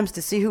 5 times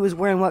to see who was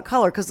wearing what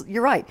color. Because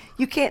you're right,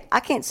 I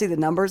can't see the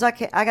numbers. I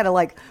got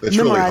to it's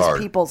memorize really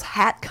people's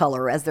hat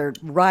color as they're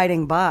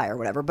riding by or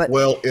whatever. But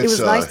it was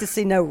nice to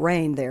see no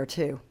rain there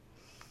too.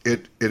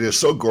 It is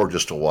so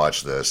gorgeous to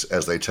watch this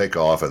as they take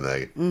off, and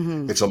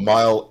it's a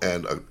mile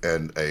and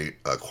a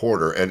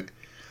quarter, and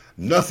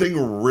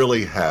nothing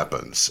really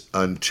happens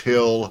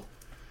until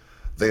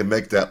they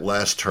make that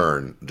last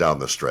turn down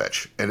the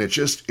stretch, and it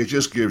just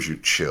gives you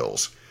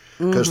chills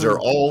because they're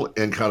all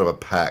in kind of a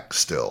pack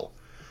still,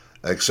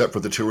 except for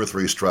the 2 or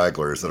 3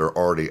 stragglers that are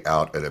already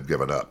out and have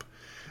given up.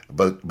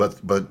 But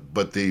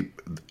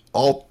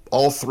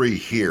all 3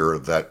 here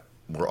that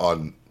were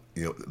on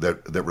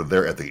that were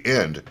there at the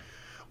end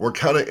were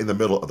kind of in the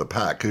middle of the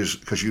pack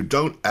because you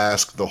don't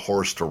ask the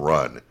horse to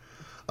run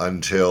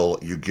until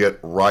you get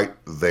right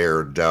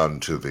there down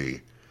to the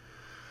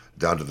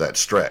down to that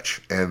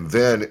stretch. And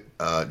then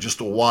just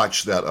to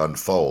watch that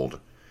unfold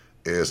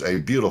is a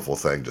beautiful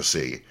thing to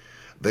see.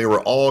 They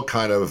were all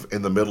kind of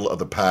in the middle of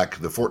the pack.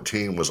 The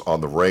 14 was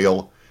on the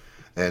rail,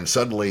 and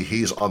suddenly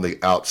he's on the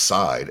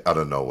outside out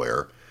of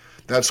nowhere.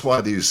 That's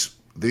why these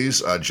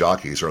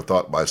jockeys are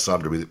thought by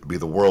some to be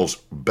the world's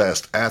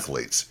best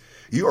athletes.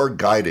 You are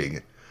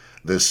guiding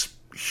this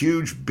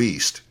huge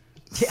beast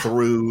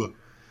through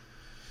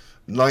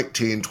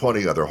 19,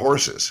 20 other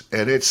horses,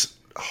 and it's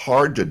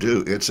hard to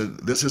do.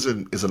 This is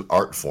an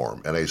art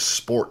form and a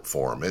sport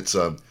form.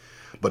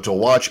 But to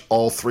watch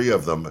all three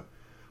of them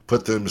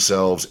put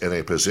themselves in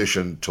a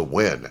position to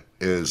win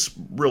is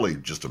really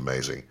just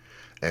amazing.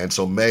 And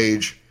so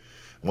Mage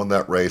won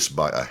that race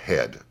by a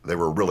head. They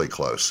were really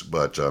close,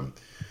 but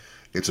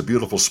it's a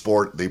beautiful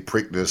sport. The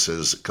Preakness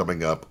is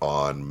coming up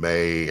on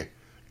May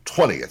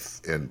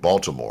 20th in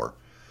Baltimore,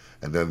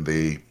 and then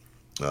the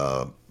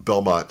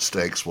Belmont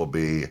Stakes will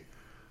be,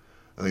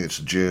 I think it's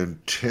June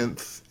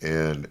 10th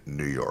in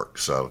New York.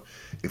 So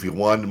if you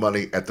won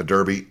money at the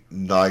Derby,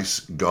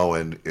 nice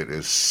going. It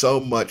is so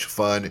much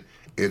fun.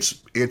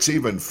 It's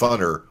even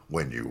funner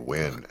when you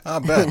win. I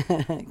bet.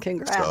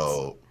 Congrats.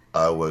 So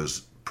I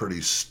was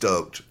pretty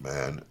stoked,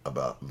 man,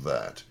 about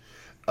that.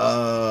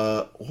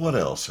 What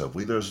else have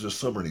we? There's just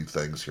so many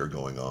things here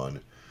going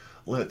on.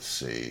 Let's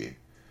see.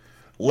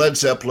 Led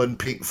Zeppelin,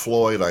 Pink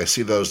Floyd, I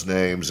see those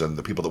names, and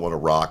the people that want to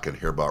rock and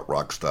hear about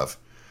rock stuff.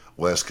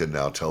 Wes can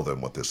now tell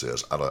them what this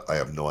is. I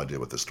have no idea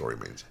what this story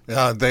means.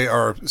 They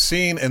are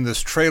seen in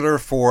this trailer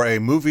for a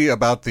movie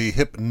about the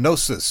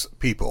hypnosis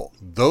people.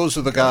 Those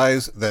are the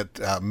guys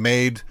that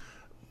made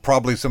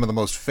probably some of the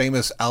most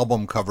famous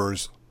album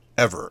covers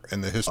ever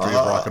in the history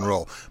of rock and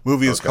roll.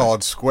 Movie is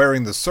called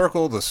Squaring the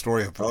Circle, the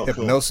story of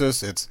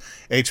hypnosis. Cool. It's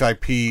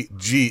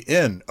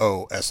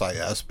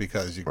HIPGNOSIS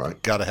because you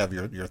got to have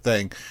your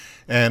thing.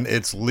 And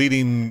it's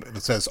leading,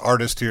 it says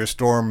artist here,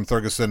 Storm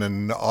Thurgeson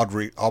and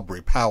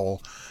Aubrey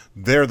Powell.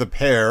 They're the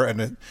pair,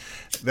 and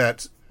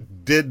that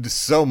did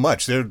so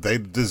much. They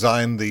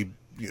designed the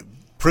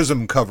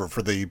Prism cover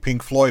for the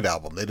Pink Floyd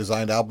album. They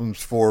designed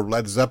albums for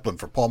Led Zeppelin,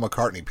 for Paul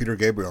McCartney, Peter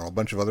Gabriel, and a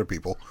bunch of other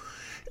people.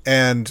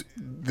 And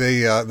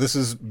this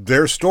is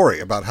their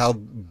story about how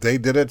they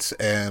did it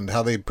and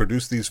how they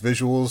produced these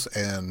visuals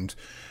and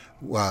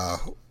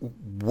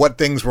what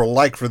things were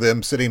like for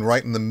them sitting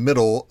right in the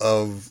middle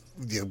of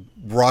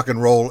rock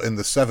and roll in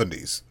the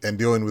 70s and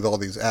dealing with all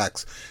these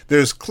acts.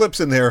 There's clips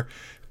in there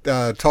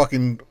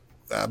talking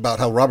about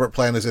how Robert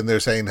Plant is in there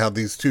saying how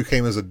these two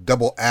came as a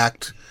double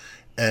act,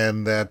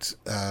 and that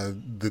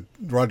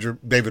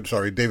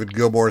David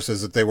Gilmour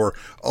says that they were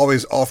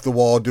always off the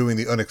wall doing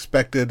the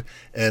unexpected,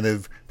 and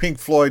if Pink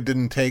Floyd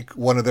didn't take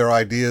one of their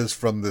ideas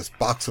from this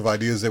box of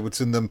ideas they would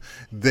send them,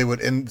 they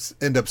would end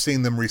up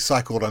seeing them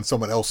recycled on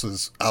someone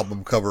else's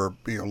album cover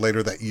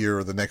later that year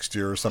or the next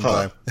year or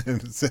sometime.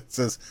 And it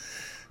says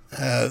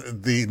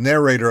the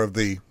narrator of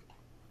the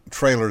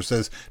trailer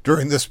says,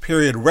 during this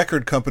period,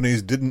 record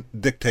companies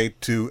didn't dictate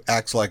to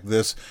acts like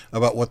this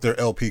about what their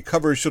LP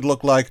covers should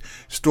look like.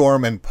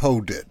 Storm and Poe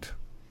did.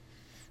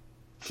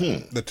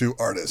 The two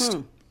artists.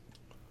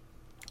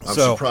 I'm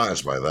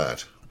surprised by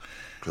that,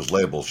 because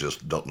labels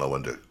just don't know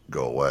when to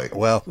go away.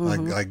 Well,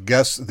 I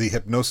guess the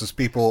hypnosis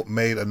people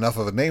made enough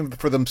of a name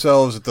for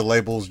themselves that the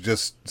labels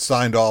just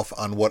signed off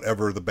on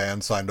whatever the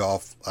band signed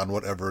off on,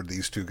 whatever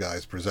these two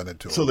guys presented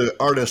to them. So the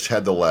artist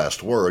had the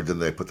last word, then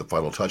they put the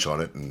final touch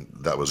on it, and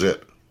that was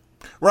it.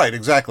 Right,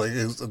 exactly.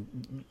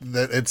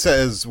 It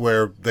says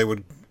where they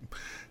would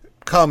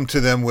come to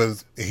them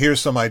with,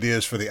 here's some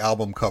ideas for the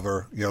album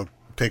cover,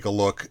 take a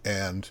look,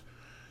 and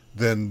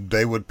then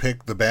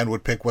the band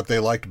would pick what they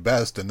liked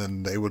best, and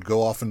then they would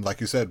go off and, like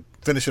you said,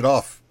 finish it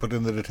off, put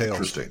in the details.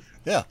 Interesting.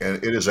 Yeah. And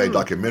it is a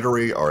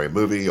documentary or a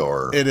movie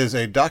or... It is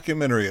a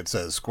documentary, it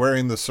says,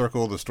 Squaring the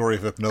Circle, the story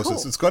of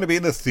hypnosis. Cool. It's going to be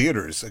in the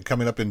theaters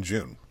coming up in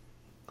June.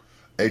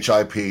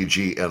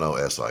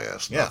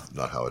 HIPGNOSIS. Yeah.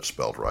 Not how it's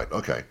spelled right.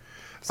 Okay.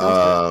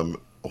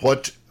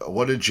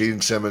 What did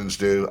Gene Simmons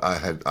do?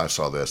 I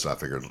saw this and I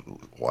figured,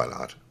 why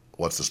not?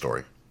 What's the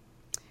story?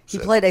 He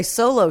played a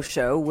solo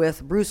show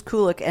with Bruce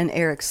Kulick and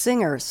Eric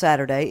Singer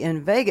Saturday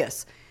in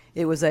Vegas.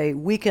 It was a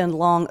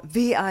weekend-long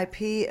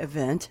VIP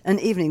event, an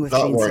evening with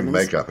Gene Simmons. Not wearing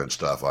makeup and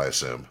stuff, I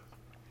assume.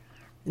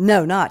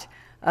 No, not.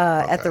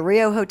 At the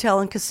Rio Hotel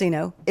and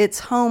Casino. It's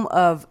home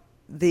of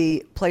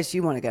the place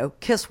you want to go,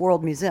 Kiss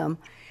World Museum,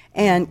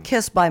 and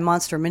Kiss by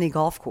Monster Mini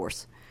Golf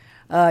Course.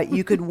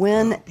 You could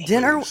win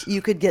dinner.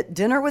 You could get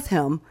dinner with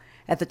him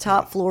at the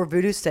top floor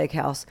Voodoo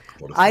Steakhouse.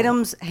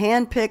 Items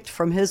handpicked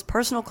from his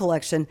personal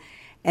collection,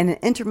 and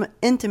an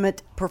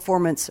intimate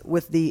performance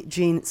with the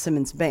Gene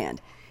Simmons Band.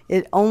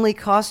 It only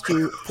cost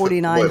you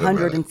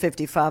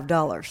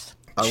 $4,955.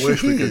 I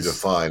wish we could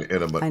define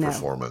intimate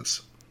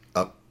performance.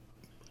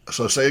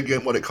 So say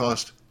again what it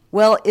cost.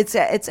 Well, it's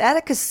at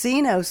a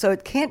casino, so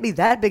it can't be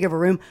that big of a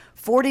room.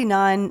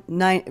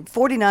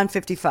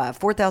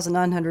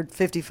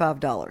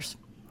 $4,955.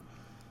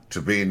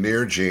 To be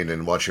near Gene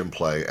and watch him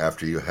play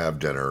after you have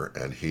dinner,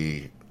 and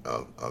he.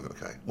 Oh,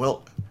 okay.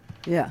 Well.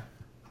 Yeah.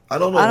 I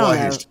don't know I don't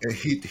why know.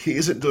 he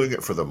isn't doing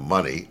it for the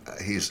money.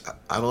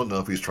 I don't know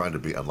if he's trying to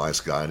be a nice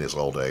guy in his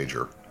old age,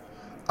 or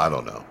I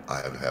don't know.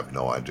 I have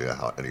no idea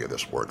how any of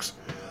this works,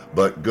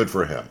 but good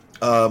for him.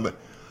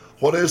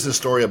 What is the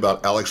story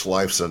about Alex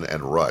Lifeson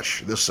and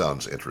Rush? This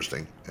sounds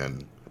interesting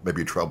and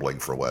maybe troubling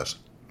for Wes.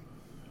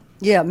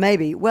 Yeah,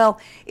 maybe. Well,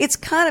 it's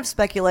kind of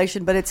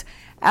speculation, but it's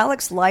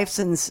Alex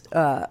Lifeson's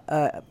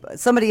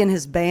somebody in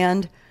his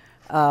band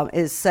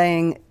is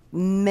saying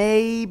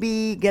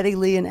maybe Geddy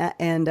Lee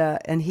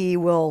and he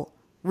will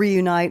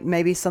reunite.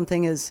 Maybe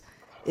something is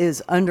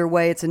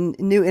underway. It's a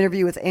new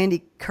interview with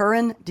Andy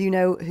Curran. Do you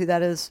know who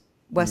that is,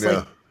 Wesley?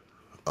 Yeah.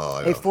 Oh,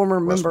 I A know.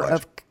 former Wes member might.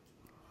 of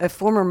a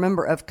former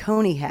member of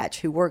Coney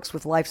Hatch who works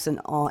with Lifeson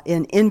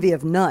in Envy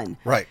of None.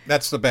 Right.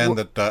 That's the band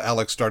that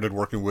Alex started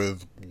working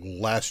with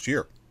last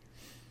year.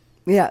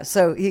 Yeah,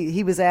 so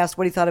he was asked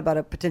what he thought about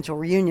a potential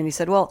reunion. He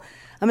said, well,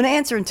 I'm going to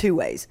answer in two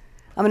ways.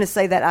 I'm going to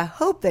say that I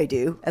hope they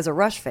do, as a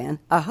Rush fan.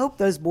 I hope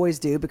those boys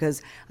do,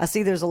 because I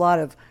see there's a lot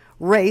of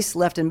race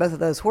left in both of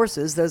those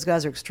horses. Those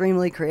guys are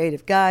extremely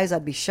creative guys.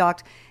 I'd be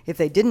shocked if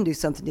they didn't do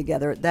something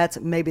together. That's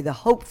maybe the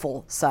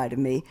hopeful side of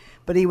me.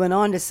 But he went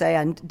on to say,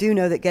 I do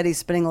know that Getty's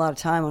spending a lot of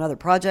time on other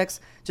projects.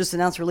 Just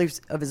announced the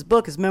release of his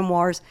book, his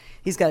memoirs.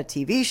 He's got a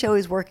TV show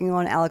he's working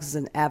on. Alex is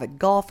an avid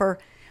golfer.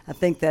 I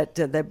think that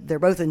they're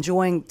both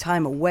enjoying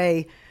time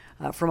away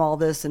from all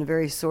this in a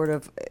very sort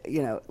of,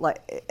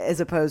 like as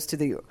opposed to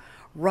the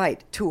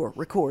write, tour,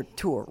 record,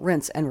 tour,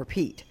 rinse, and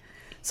repeat.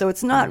 So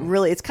it's not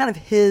really, it's kind of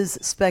his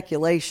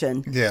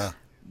speculation. Yeah.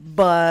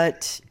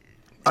 But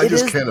I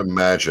just can't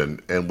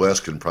imagine, and Wes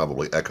can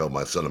probably echo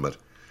my sentiment,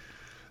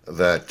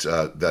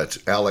 that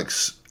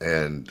Alex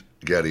and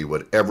Geddy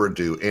would ever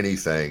do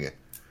anything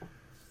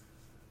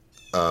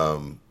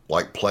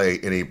like play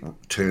any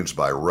tunes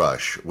by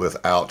Rush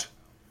without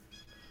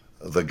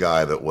the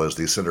guy that was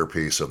the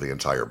centerpiece of the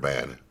entire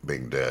band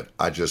being dead.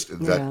 I just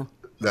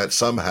that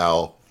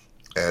somehow,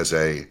 as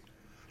a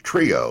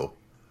trio,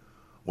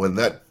 when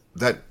that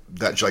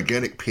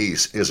gigantic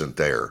piece isn't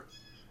there,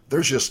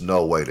 there's just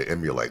no way to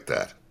emulate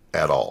that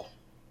at all.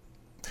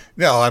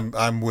 No,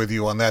 I'm with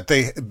you on that.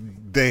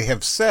 They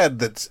have said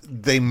that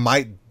they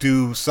might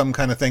do some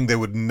kind of thing. They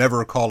would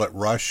never call it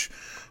Rush.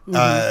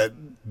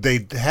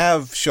 They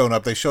have shown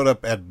up. They showed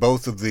up at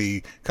both of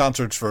the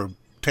concerts for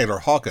Taylor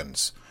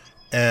Hawkins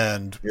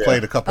and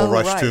played a couple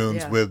Rush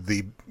tunes with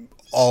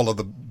all of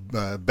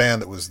the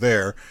band that was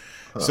there.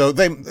 So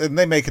they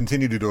may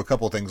continue to do a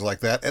couple of things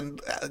like that.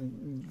 And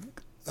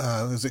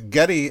is it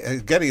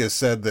Geddy? Geddy has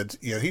said that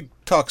he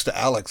talks to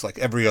Alex like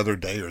every other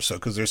day or so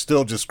because they're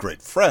still just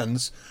great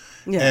friends.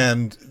 Yeah.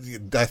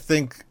 And I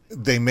think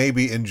they may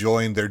be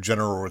enjoying their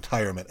general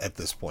retirement at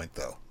this point,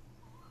 though.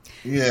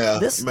 Yeah,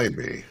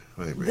 maybe.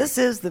 This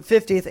is the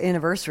 50th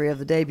anniversary of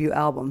the debut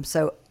album,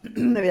 so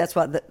maybe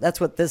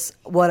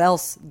what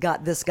else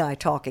got this guy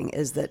talking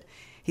is that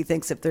he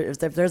thinks if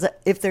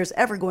there's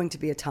ever going to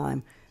be a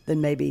time,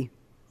 then maybe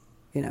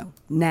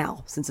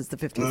now, since it's the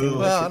 50th anniversary.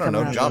 Well, I don't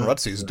know. John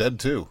Rutsey's dead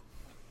too.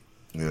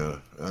 Yeah,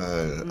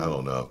 I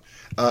don't know.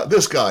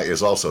 This guy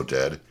is also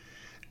dead,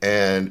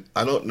 and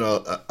I don't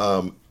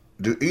know.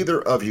 Do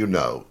either of you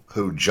know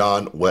who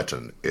John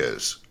Wetton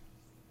is?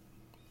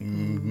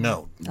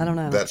 No. I don't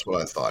know. That's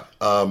what I thought.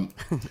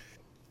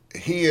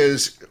 He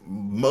is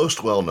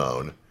most well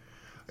known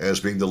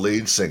as being the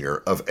lead singer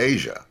of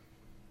Asia.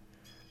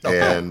 Okay.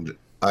 And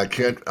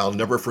I'll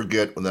never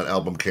forget when that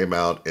album came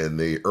out in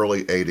the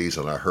early 80s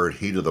and I heard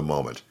Heat of the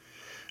Moment.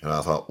 And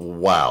I thought,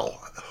 wow,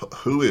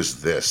 who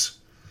is this?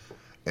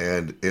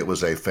 And it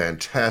was a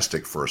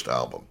fantastic first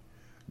album.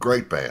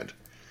 Great band.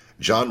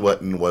 John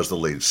Wetton was the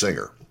lead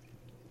singer.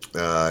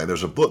 And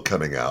there's a book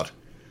coming out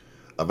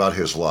about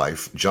his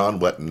life, John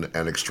Wetton,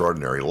 An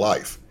Extraordinary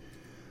Life.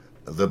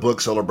 The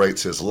book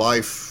celebrates his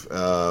life.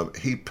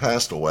 He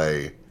passed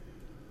away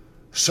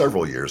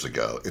several years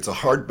ago. It's a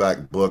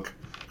hardback book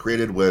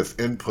created with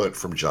input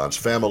from John's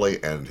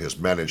family and his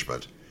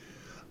management.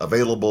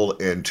 Available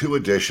in two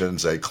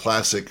editions, a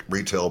classic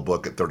retail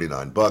book at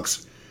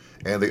 $39,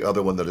 and the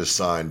other one that is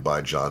signed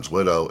by John's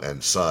widow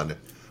and son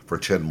for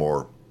 $4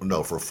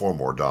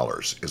 more.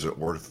 Is it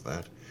worth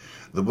that?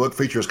 The book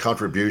features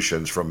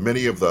contributions from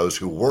many of those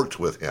who worked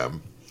with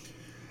him,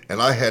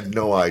 and I had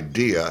no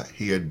idea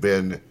he had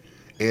been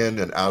in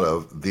and out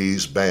of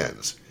these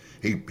bands.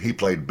 He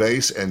played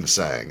bass and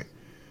sang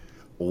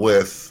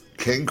with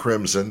King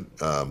Crimson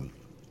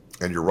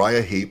and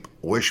Uriah Heep,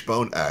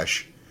 Wishbone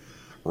Ash,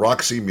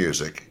 Roxy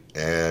Music,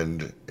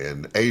 and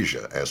in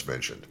Asia, as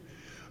mentioned,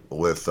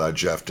 with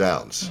Jeff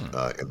Downs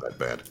in that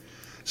band.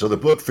 So the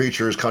book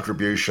features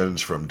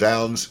contributions from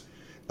Downs,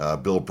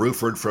 Bill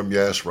Bruford from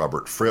Yes,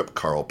 Robert Fripp,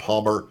 Carl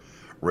Palmer,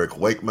 Rick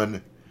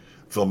Wakeman,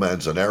 Phil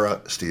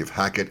Manzanera, Steve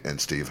Hackett,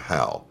 and Steve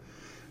Howe.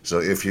 So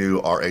if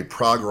you are a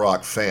prog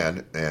rock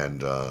fan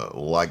and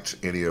liked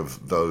any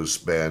of those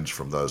bands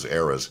from those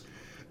eras,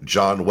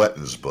 John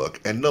Wetton's book,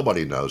 and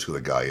nobody knows who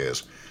the guy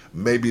is.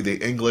 Maybe the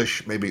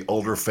English, maybe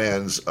older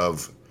fans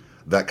of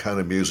that kind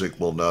of music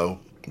will know,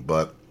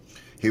 but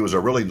he was a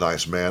really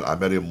nice man. I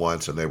met him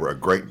once, and they were a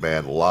great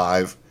band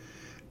live,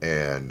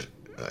 and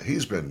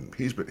He's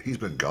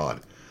been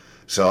gone.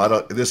 So I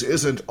don't. This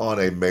isn't on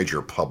a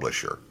major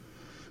publisher.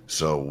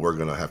 So we're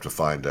going to have to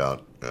find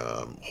out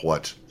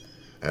what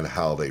and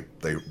how they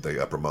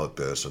promote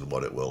this and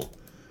what it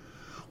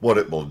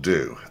will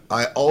do.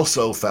 I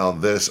also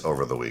found this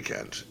over the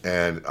weekend,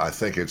 and I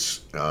think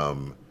it's a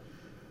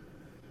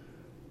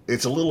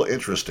little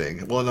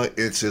interesting. Well, no,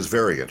 it's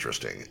very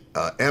interesting.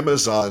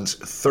 Amazon's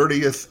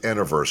 30th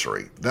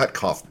anniversary. That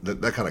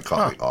kind of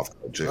caught me off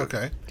guard too.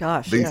 Okay.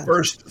 Gosh, The yeah.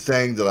 first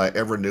thing that I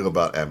ever knew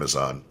about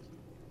Amazon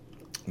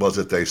was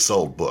that they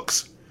sold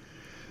books,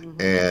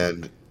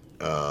 and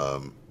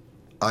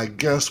I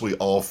guess we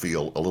all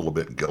feel a little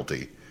bit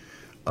guilty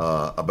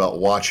about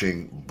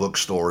watching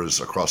bookstores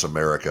across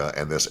America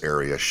and this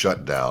area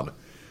shut down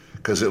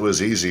because it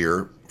was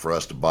easier for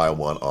us to buy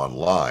one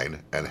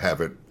online and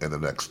have it in the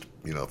next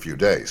few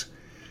days.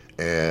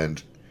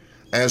 And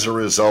as a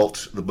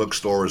result, the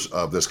bookstores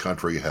of this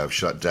country have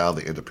shut down,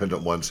 the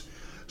independent ones.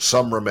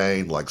 Some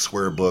remain, like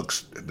Square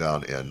Books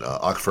down in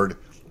Oxford,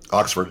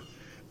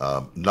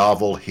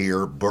 Novel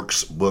here,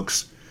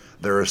 Books.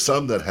 There are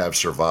some that have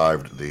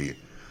survived the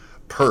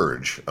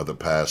purge of the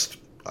past,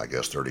 I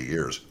guess, 30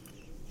 years.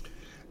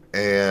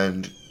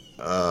 And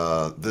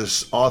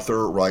this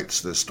author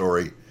writes this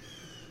story.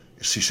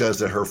 She says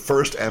that her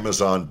first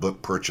Amazon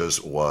book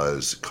purchase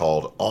was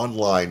called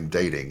Online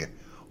Dating,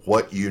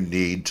 What You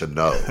Need to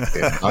Know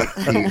in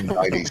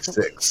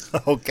 1996.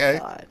 Okay.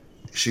 God.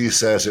 She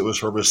says it was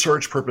for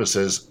research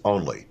purposes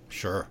only.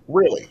 Sure.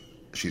 Really,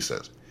 she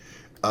says.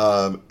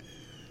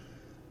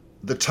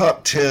 The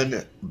top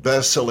 10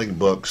 best-selling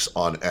books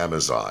on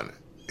Amazon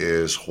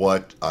is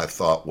what I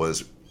thought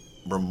was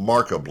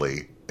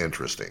remarkably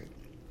interesting.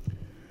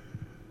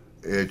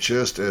 It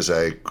just is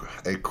a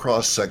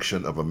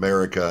cross-section of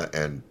America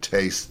and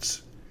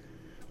tastes,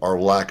 or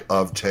lack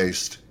of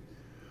taste.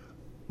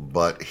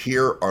 But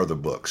here are the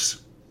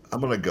books.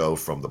 I'm going to go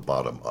from the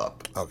bottom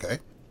up. Okay.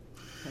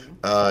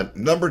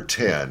 Number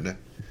 10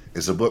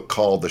 is a book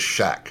called The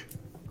Shack,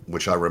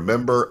 which I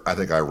remember. I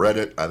think I read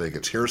it. I think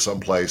it's here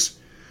someplace.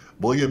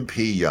 William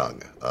P.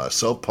 Young, a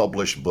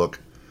self-published book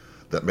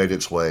that made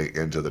its way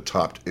into the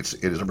top. It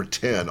is number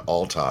 10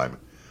 all time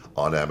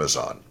on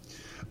Amazon.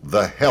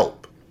 The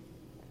Help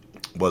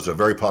was a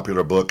very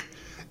popular book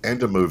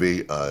and a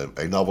movie,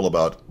 a novel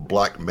about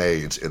black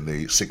maids in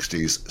the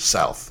 60s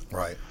South.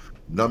 Right.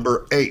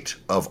 Number 8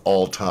 of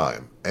all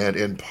time, and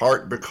in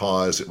part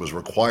because it was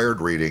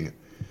required reading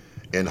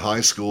in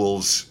high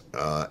schools,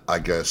 I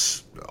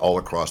guess, all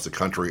across the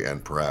country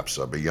and perhaps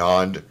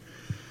beyond.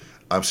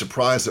 I'm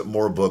surprised that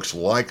more books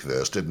like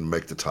this didn't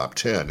make the top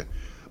 10,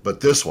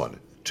 but this one,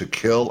 To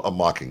Kill a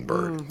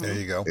Mockingbird, There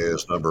you go.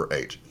 is number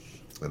 8.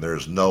 And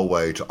there's no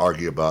way to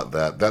argue about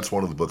that. That's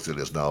one of the books that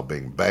is now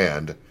being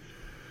banned.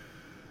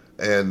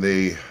 And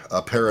the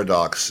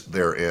paradox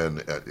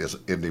therein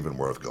isn't even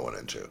worth going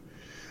into.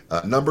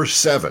 Number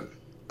 7,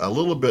 a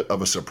little bit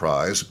of a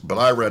surprise, but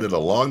I read it a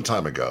long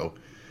time ago.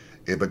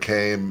 It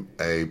became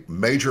a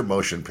major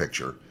motion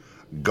picture,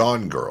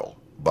 Gone Girl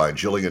by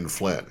Gillian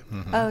Flynn.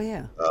 Oh,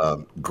 yeah.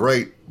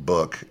 Great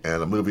book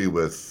and a movie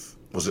with,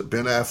 was it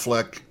Ben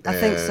Affleck? I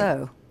think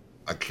so.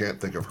 I can't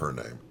think of her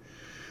name.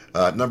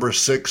 Number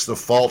 6, The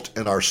Fault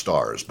in Our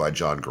Stars by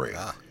John Green.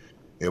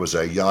 It was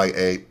a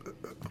YA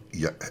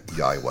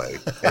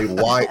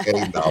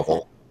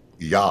novel,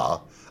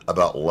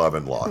 about love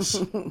and loss.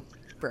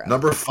 Bro.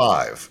 Number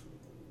 5,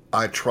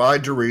 I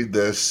tried to read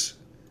this.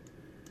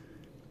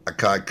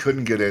 I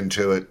couldn't get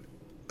into it.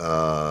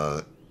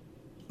 The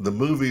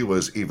movie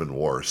was even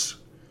worse.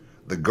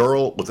 The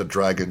Girl with the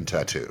Dragon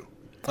Tattoo.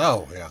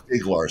 Oh, yeah.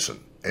 Stieg Larsson.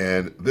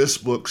 And this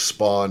book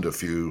spawned a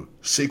few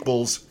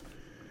sequels,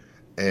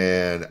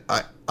 and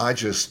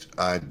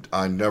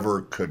I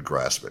never could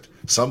grasp it.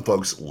 Some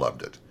folks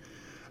loved it.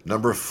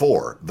 Number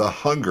 4, The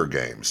Hunger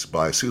Games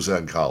by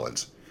Suzanne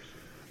Collins.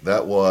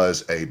 That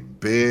was a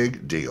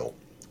big deal.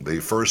 The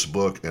first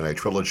book in a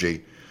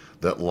trilogy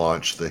that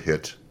launched the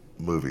hit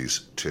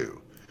movies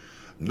too.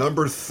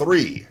 Number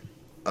 3,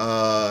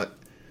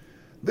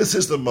 this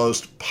is the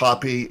most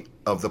poppy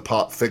of the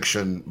pop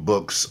fiction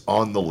books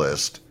on the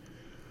list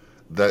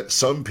that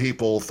some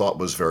people thought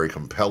was very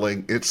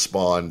compelling. It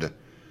spawned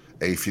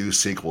a few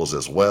sequels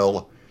as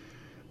well.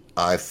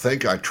 I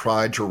think I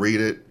tried to read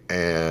it,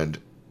 and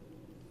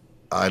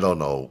I don't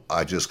know,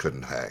 I just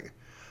couldn't hang.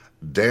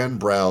 Dan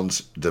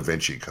Brown's Da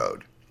Vinci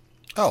Code.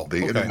 Oh, The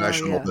okay.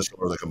 international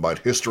bestseller that combined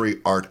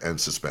history, art, and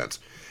suspense.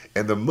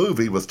 And the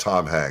movie with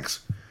Tom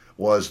Hanks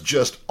was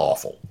just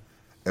awful,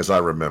 as I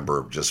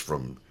remember just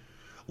from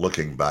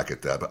looking back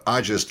at that. But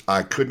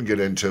I couldn't get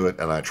into it,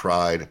 and I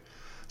tried.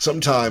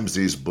 Sometimes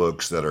these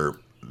books that are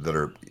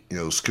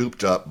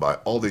scooped up by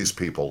all these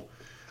people,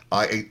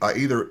 I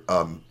either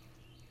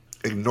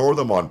ignore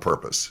them on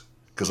purpose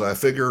because I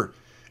figure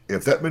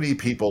if that many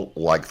people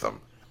like them,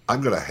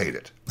 I'm going to hate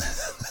it.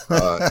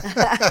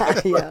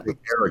 Yeah.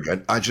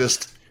 Arrogant. I'm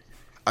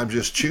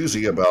just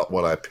choosy about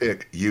what I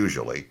pick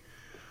usually.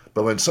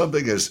 But when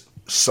something is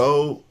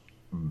so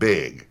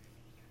big,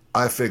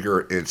 I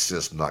figure it's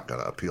just not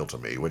going to appeal to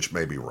me, which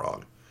may be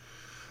wrong.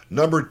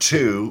 Number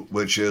two,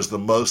 which is the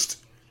most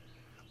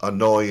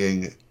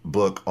annoying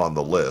book on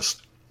the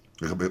list,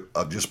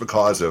 just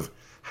because of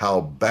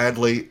how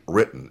badly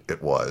written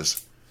it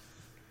was,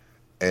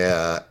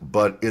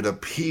 but it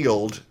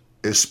appealed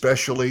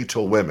especially to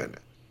women.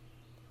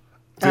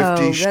 Oh,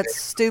 50 that's Shades of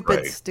stupid,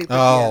 Grey. stupid.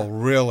 Oh, Yeah.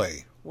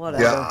 really?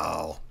 Whatever. Yeah,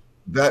 Wow.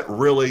 that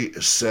really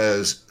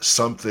says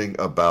something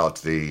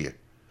about the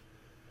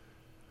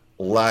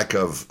lack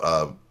of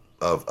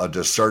a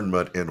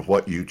discernment in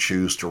what you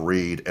choose to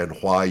read and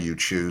why you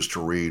choose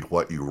to read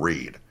what you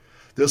read.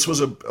 This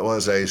was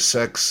a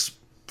sex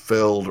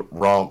filled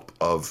romp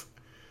of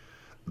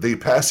the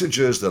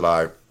passages that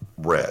I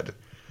read,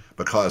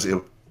 because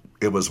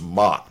it was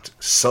mocked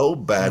so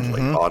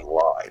badly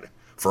online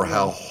for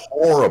how Yeah.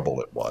 horrible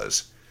it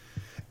was,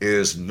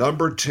 is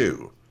number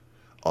two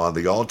on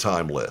the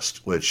all-time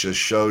list, which just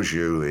shows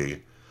you the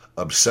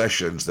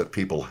obsessions that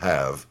people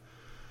have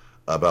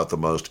about the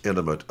most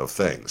intimate of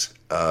things.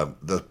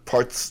 The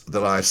parts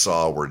that I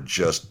saw were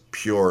just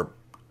pure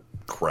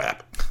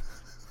crap,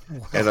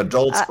 and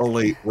adults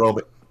only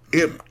romance.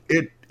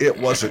 It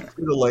wasn't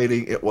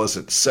titillating. It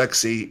wasn't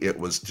sexy. It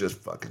was just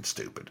fucking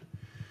stupid.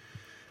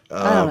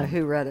 I don't know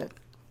who read it.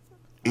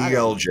 I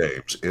E.L. didn't.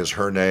 James is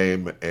her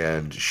name,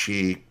 and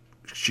she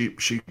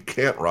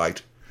can't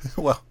write,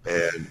 Well,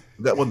 and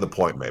that wasn't the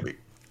point. Maybe.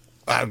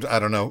 I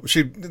don't know.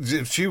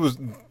 She was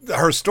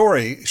her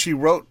story. She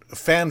wrote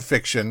fan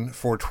fiction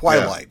for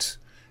Twilight,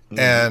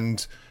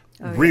 and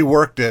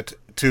reworked it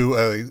to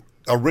a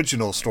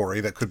original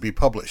story that could be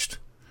published,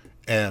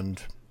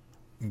 and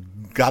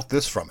got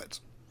this from it.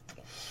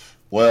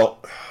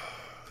 Well,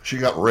 she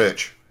got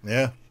rich,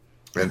 Yeah.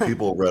 and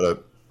people read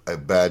a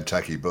bad,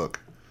 tacky book.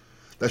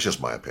 That's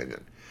just my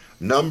opinion.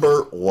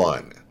 Number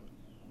one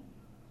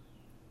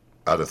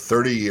out of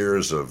 30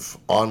 years of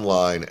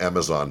online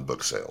Amazon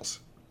book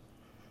sales.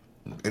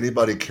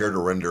 Anybody care to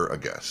render a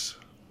guess?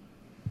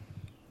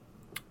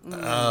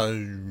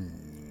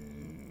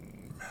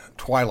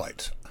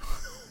 Twilight.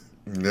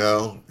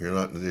 No, you're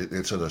not.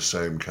 It's in the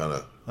same kind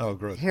of Oh,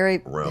 great.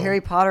 realm.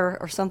 Harry Potter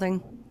or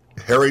something.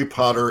 Harry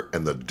Potter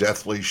and the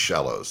Deathly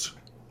Shallows.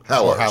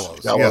 Or Hallows.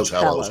 Hallows, Hallows, yeah.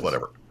 Hallows.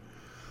 whatever.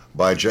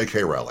 By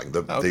J.K. Rowling.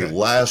 The Okay.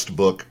 last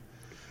book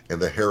in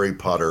the Harry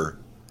Potter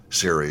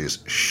series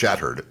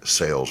shattered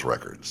sales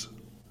records.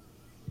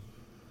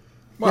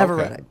 Well, Never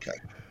okay. read it. Okay.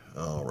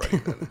 All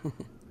right then.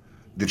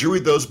 Did you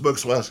read those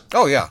books, Wes?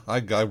 Oh yeah, I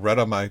read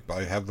them. I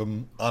have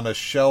them on a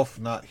shelf,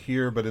 not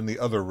here, but in the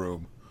other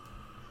room.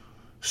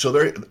 So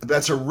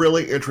that's a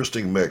really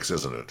interesting mix,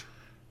 isn't it?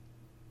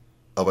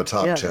 Of a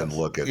top Yeah, it 10 is.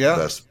 look at Yeah.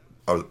 best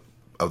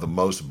of the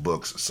most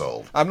books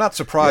sold. I'm not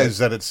surprised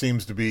that it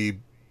seems to be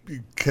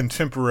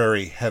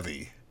contemporary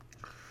heavy,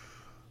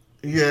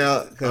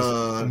 Yeah,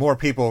 because more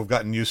people have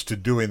gotten used to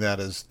doing that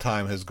as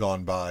time has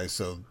gone by.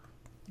 So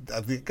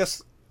I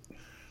guess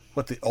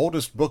what the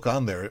oldest book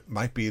on there, it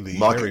might be the Harry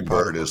Potter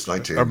Mockingbird is books,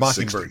 right? 1960. Or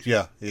Mockingbird.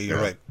 Yeah, you're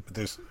Yeah. right. But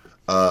there's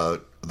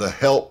The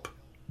Help,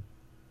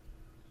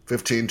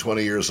 15,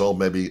 20 years old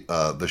maybe.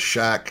 The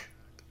Shack,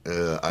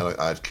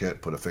 I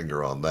can't put a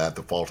finger on that.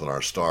 The Fault in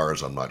Our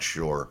Stars, I'm not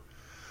sure.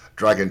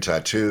 Dragon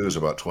Tattoo is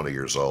about 20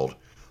 years old.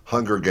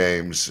 Hunger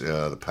Games,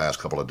 the past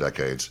couple of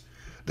decades.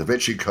 Da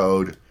Vinci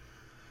Code,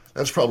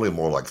 that's probably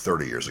more like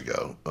 30 years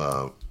ago.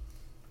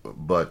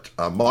 But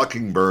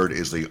Mockingbird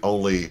is the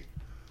only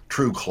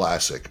true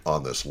classic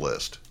on this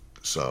list.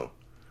 So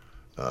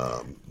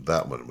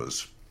that one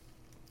was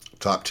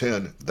top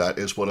 10.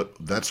 That's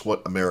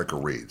what America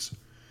reads.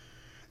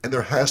 And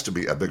there has to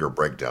be a bigger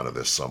breakdown of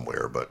this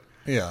somewhere, but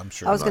yeah, I'm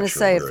sure. I was not going to sure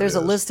say, where if it there's a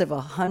is. list of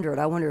 100,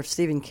 I wonder if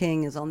Stephen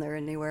King is on there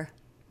anywhere.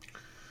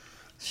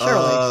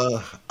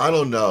 Surely. I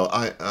don't know.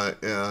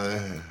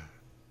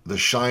 The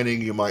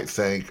Shining, you might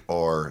think,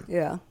 or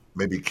Yeah.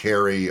 maybe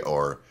Carrie,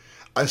 or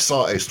I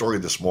saw a story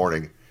this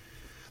morning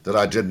that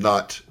I did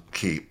not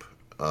keep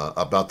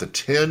about the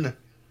 10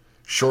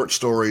 short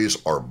stories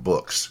or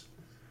books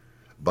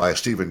by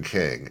Stephen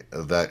King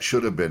that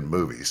should have been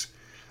movies,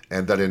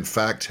 and that in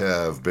fact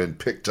have been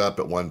picked up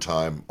at one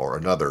time or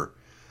another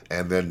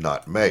and then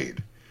not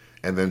made.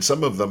 And then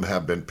some of them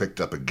have been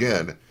picked up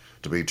again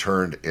to be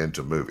turned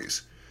into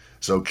movies.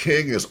 So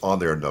King is on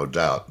there, no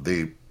doubt.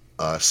 The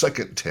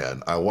second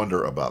 10, I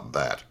wonder about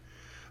that,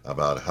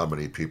 about how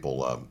many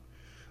people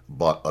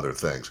bought other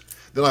things.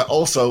 Then I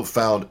also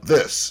found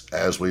this,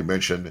 as we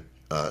mentioned,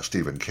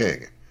 Stephen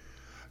King.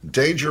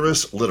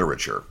 Dangerous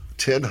Literature,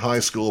 10 high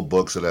school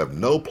books that have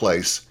no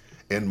place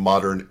in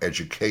modern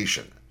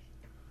education.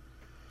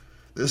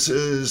 This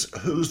is,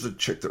 who's the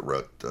chick that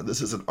wrote?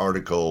 This is an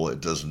article.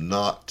 It does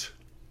not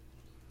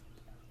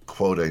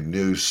quote a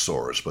news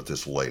source, but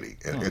this lady.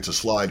 And it's a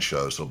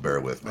slideshow, so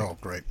bear with me. Oh,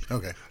 great.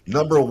 Okay.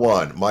 Number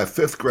one, my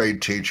fifth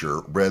grade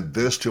teacher read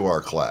this to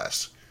our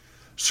class,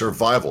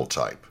 Survival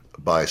Type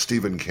by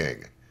Stephen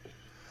King.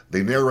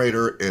 The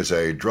narrator is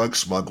a drug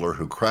smuggler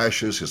who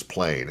crashes his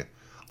plane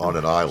on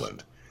an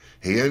island.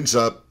 He ends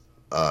up,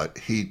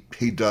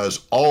 he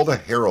does all the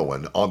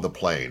heroin on the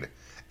plane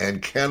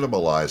and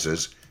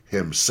cannibalizes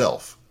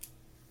himself.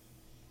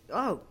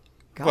 Oh,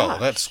 gosh. Well,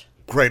 that's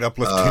great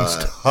uplifting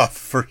stuff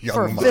for young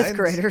For minds. fifth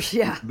graders,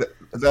 yeah.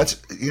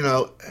 That's,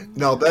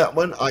 now that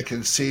one I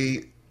can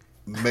see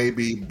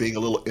maybe being a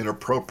little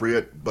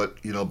inappropriate, but,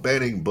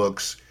 banning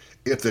books,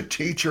 if the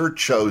teacher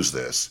chose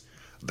this,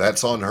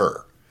 that's on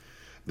her.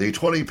 The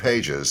 20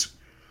 pages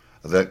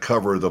that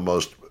cover the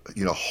most,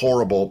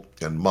 horrible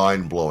and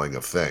mind-blowing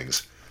of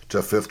things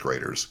to fifth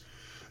graders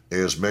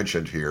is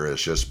mentioned here as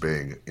just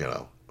being,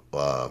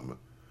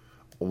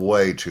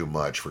 way too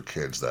much for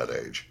kids that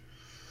age.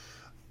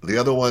 The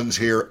other ones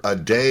here, A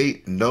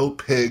Day No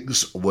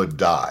Pigs Would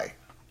Die.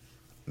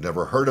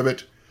 Never heard of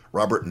it.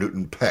 Robert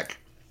Newton Peck.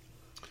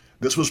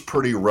 This was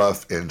pretty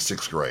rough in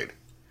sixth grade.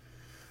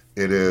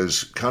 It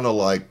is kind of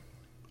like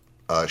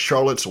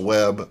Charlotte's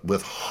Web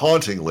with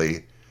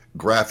hauntingly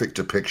graphic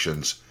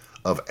depictions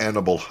of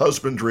animal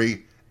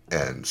husbandry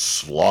and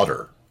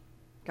slaughter.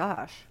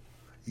 Gosh.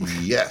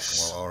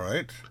 Yes. Well, all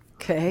right.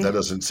 Okay. That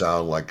doesn't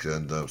sound like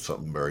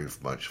something very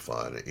much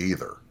fun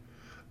either.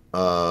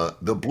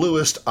 The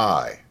Bluest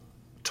Eye.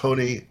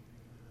 Toni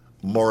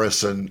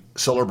Morrison,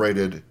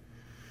 celebrated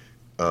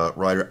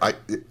writer.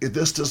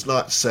 This does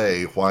not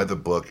say why the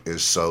book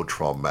is so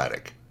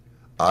traumatic.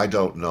 I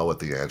don't know what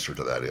the answer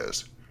to that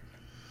is.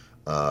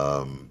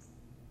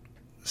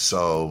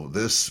 So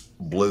this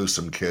blew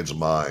some kids'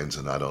 minds,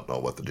 and I don't know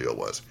what the deal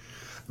was.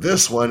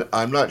 This one,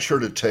 I'm not sure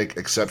to take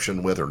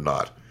exception with or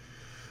not.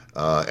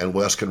 And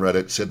Wes can read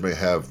it. Sid may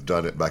have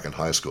done it back in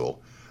high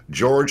school.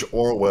 George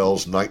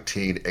Orwell's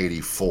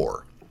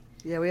 1984.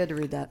 Yeah, we had to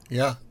read that.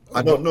 Yeah.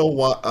 I don't know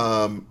what.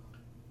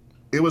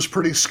 It was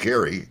pretty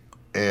scary,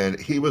 and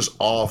he was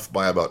off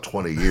by about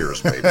 20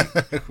 years, maybe.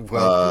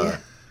 Well,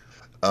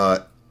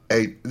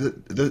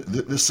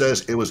 This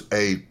says it was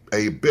a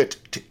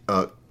bit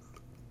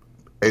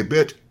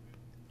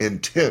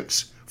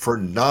intense for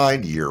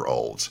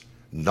 9-year-olds.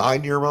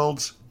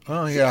 9-year-olds?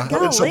 oh, yeah. How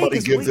did somebody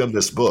 'cause give them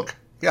this book?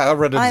 Yeah, I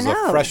read it I as a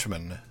know.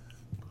 freshman.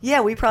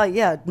 Yeah, we probably,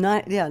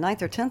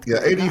 ninth or 10th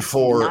Yeah, grade.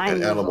 84 and 9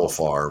 years Animal old.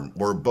 Farm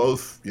were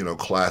both,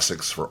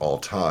 classics for all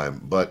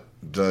time. But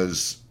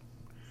does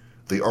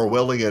the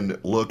Orwellian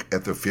look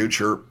at the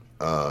future,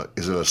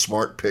 is it a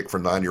smart pick for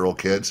 9-year-old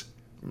kids?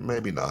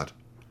 Maybe not.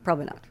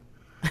 Probably not.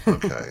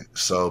 Okay,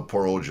 so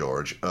poor old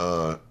George.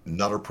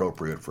 Not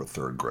appropriate for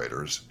third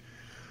graders.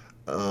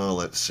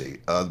 Let's see.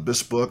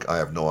 This book, I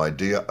have no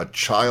idea. A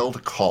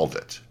Child Called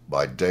It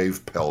by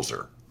Dave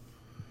Pelzer.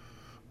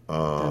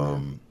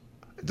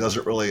 It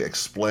doesn't really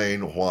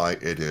explain why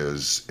it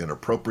is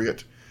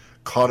inappropriate.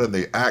 Caught in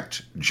the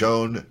Act,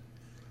 Joan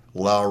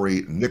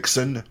Lowry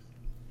Nixon.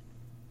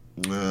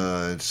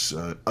 It's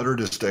utter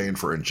disdain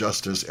for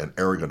injustice and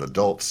arrogant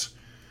adults.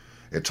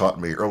 It taught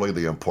me early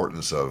the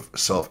importance of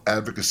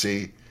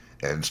self-advocacy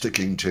and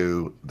sticking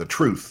to the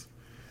truth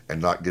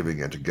and not giving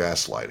in to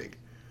gaslighting.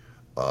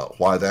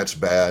 Why that's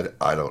bad,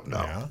 I don't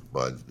know, Yeah.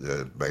 but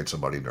it made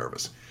somebody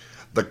nervous.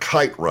 The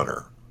Kite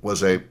Runner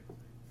was a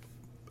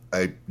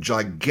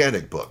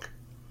gigantic book.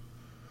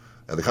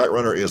 And The Kite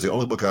Runner is the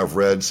only book I've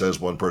read, says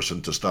one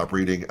person, to stop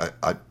reading.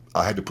 I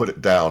had to put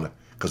it down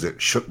because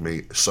it shook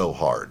me so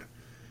hard.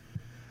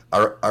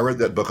 I read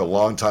that book a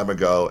long time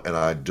ago, and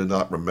I do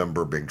not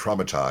remember being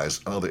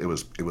traumatized. I know that it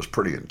was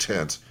pretty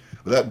intense.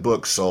 But that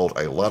book sold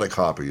a lot of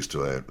copies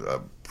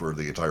for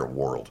the entire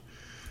world,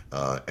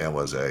 and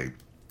was a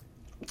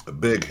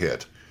big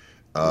hit.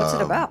 What's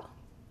it about?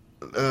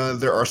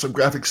 There are some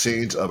graphic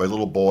scenes of a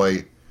little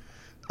boy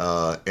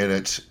in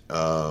it.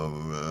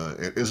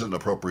 It isn't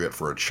appropriate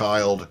for a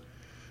child,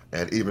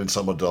 and even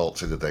some adults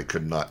say that they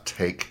could not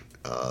take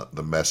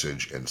the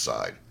message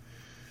inside.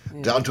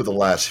 Down to the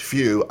last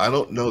few. I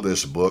don't know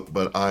this book,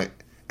 but I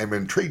am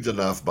intrigued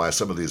enough by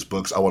some of these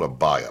books. I want to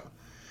buy them.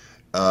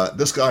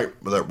 This guy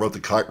that wrote The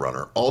Kite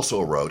Runner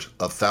also wrote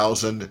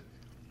 1,000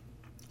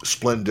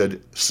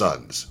 Splendid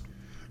Suns.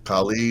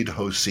 Khalid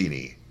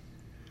Hosseini.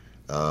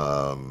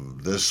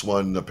 This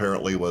one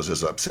apparently was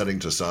as upsetting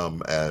to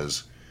some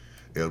as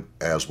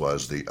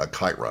was the A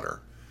Kite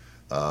Runner.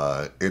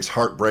 It's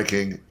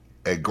heartbreaking,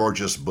 a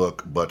gorgeous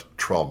book, but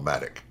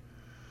traumatic.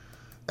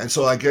 And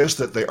so I guess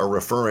that they are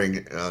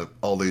referring,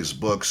 all these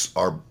books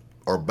are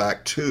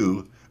back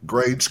to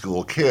grade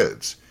school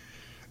kids.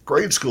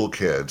 Grade school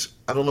kids,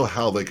 I don't know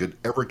how they could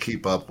ever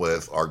keep up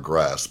with or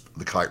grasp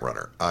The Kite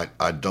Runner.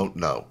 I don't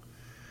know.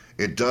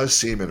 It does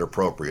seem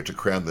inappropriate to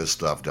cram this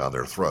stuff down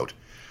their throat.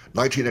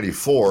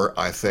 1984,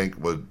 I think,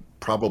 would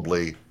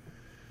probably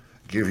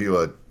give you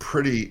a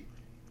pretty,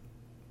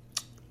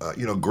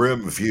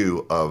 grim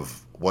view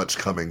of what's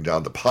coming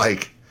down the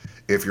pike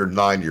if you're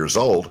 9 years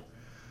old.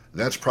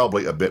 That's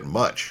probably a bit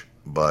much,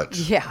 but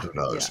Yeah, who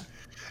knows? yeah.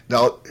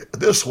 Now,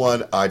 this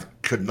one I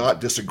could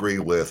not disagree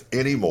with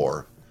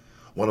anymore.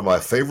 One of my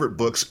favorite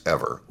books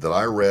ever that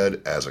I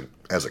read as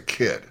a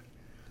kid,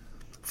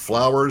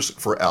 Flowers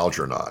for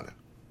Algernon,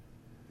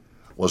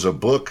 was a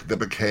book that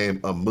became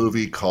a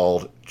movie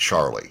called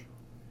Charlie.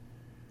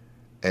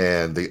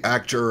 And the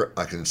actor,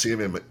 I can see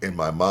him in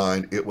my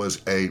mind. It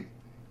was a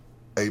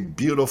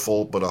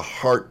beautiful but a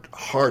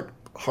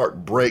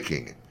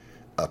heartbreaking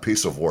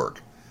piece of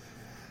work.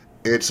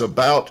 It's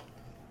about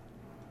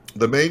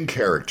the main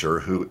character,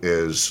 who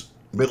is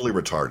mentally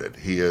retarded,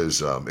 he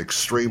is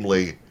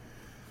extremely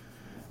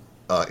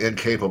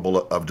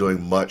incapable of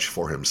doing much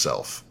for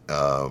himself.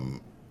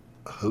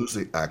 Who's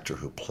the actor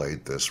who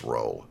played this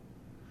role?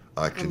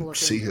 I I'm can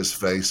see looking. his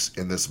face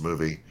in this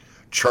movie.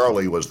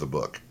 Charlie was the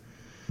book.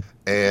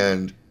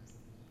 And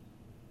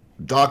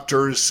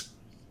doctors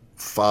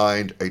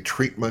find a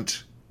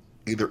treatment,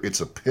 either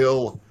it's a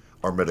pill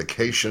or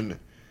medication,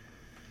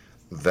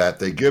 that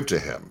they give to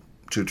him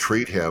to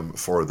treat him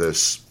for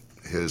this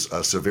his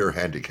severe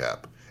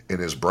handicap in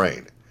his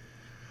brain.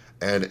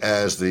 And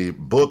as the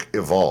book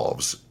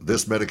evolves,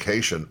 this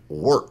medication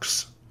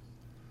works,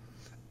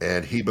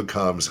 and he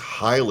becomes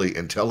highly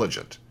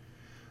intelligent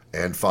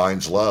and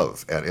finds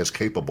love and is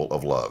capable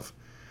of love.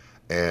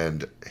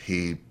 And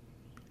he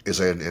is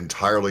an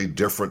entirely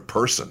different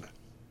person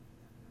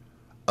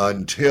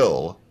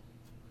until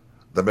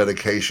the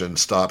medication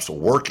stops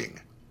working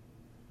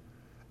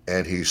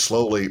and he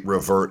slowly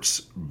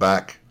reverts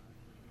back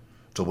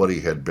to what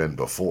he had been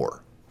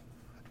before.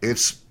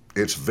 It's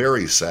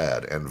very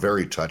sad and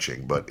very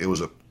touching, but it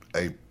was a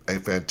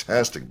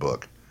fantastic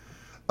book.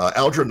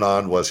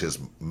 Algernon was his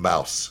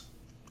mouse.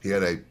 He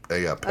had a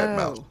pet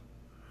mouse. Oh,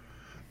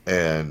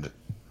 And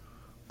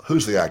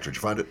who's the actor? Did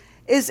you find it?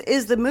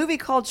 is the movie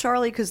called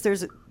Charlie? Because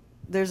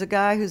there's a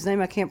guy whose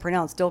name I can't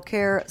pronounce.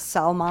 Dilker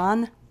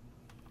Salman.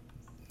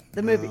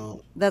 The movie.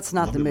 No. That's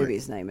not Let the me make-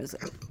 movie's name, is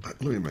it?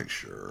 Let me make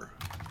sure.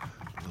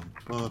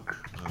 The book.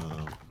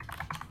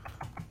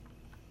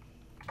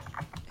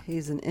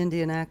 He's an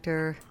Indian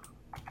actor.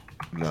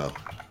 No.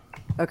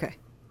 Okay.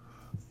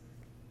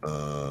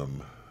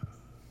 Um,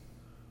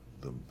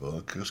 the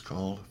book is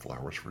called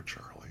Flowers for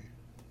Charlie.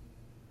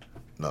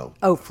 No.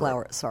 Oh,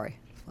 Flower. Sorry,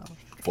 Flower.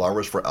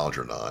 Flowers for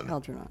Algernon.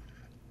 Algernon.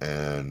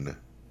 And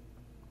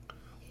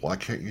why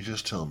can't you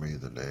just tell me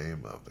the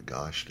name of the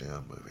gosh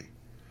damn movie?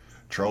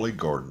 Charlie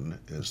Gordon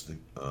is the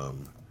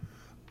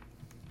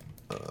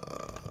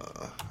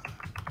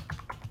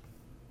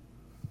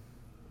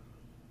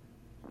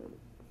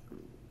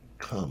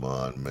come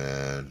on,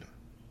 man.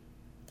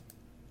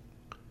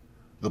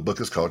 The book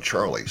is called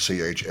Charlie,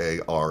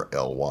 Charly,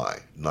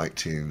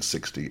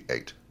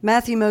 1968.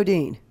 Matthew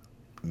Modine.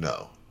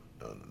 No,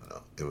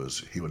 no. It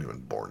was he wasn't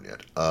even born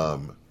yet.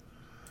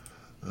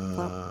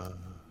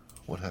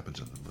 What happens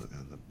in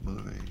the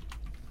movie?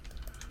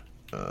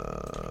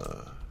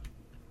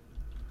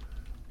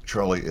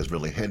 Charlie is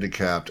mentally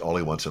handicapped. All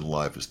he wants in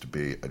life is to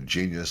be a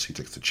genius. He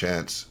takes the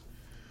chance,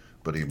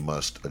 but he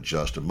must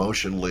adjust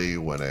emotionally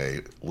when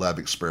a lab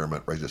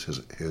experiment raises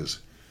his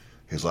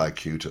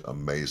IQ to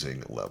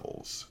amazing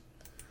levels.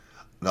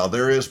 Now,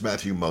 there is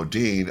Matthew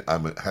Modine.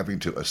 I'm having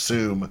to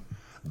assume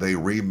they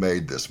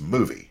remade this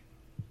movie.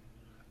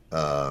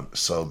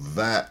 So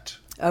that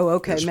Oh,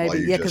 okay, is why maybe.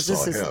 you Yeah, just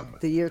because this saw is him.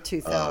 the year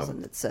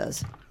 2000, it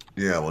says.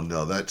 Yeah, well,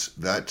 no, that's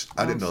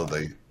I didn't know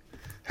they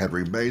had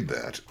remade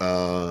that.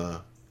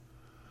 I'm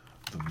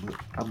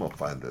gonna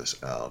find this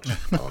out. I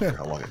don't care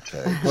how long it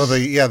takes. Well,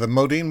 the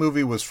Modine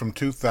movie was from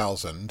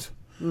 2000.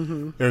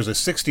 Mm-hmm. There's a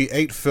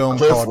 68 film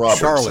Cliff called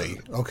Robertson. Charlie.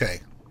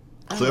 Okay.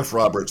 Cliff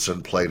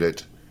Robertson played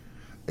it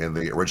in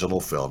the original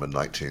film in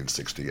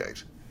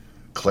 1968.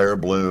 Claire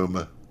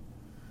Bloom,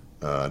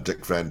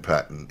 Dick Van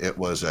Patten. It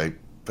was a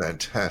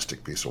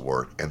fantastic piece of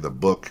work, and the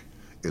book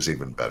is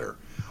even better.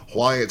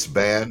 Why it's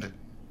banned?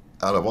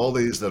 Out of all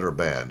these that are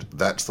banned,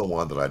 that's the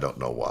one that I don't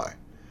know why.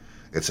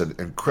 It's an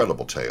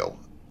incredible tale.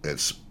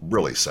 It's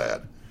really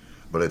sad,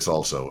 but it's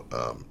also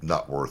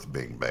not worth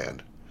being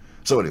banned.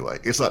 So anyway,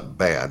 it's not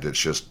banned. It's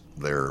just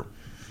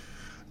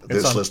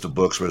this list of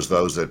books was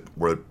those that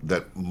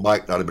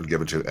might not have been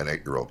given to an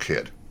 8-year-old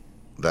kid.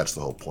 That's the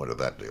whole point of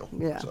that deal.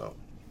 Yeah. So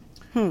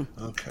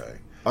okay.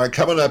 All right,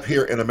 coming up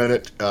here in a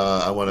minute,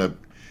 I want to.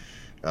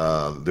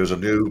 There's a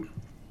new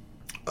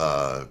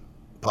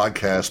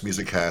podcast,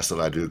 Musicfest that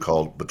I do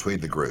called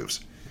Between the Grooves.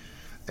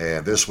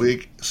 And this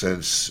week,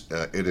 since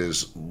it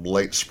is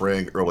late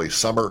spring, early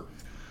summer,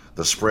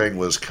 the spring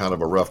was kind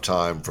of a rough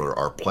time for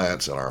our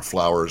plants and our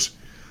flowers,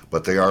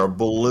 but they are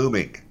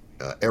blooming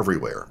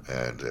everywhere,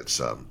 and it's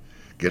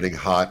getting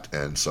hot,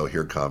 and so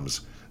here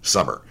comes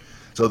summer.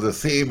 So the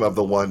theme of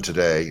the one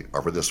today,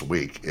 or for this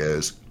week,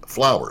 is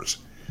flowers.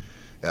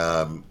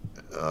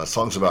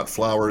 Songs about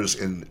flowers,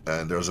 and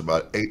there's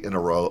about 8 in a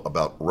row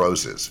about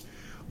roses,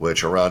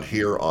 which around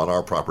here on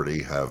our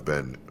property have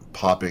been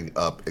popping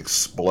up,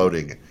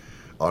 exploding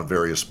on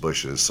various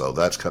bushes. So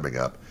that's coming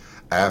up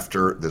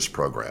after this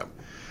program.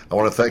 I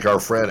want to thank our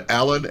friend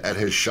Alan at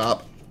his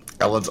shop.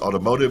 Alan's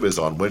Automotive is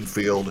on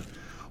Winfield,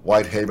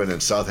 Whitehaven,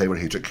 and South Haven.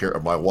 He took care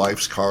of my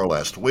wife's car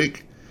last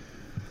week.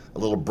 A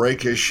little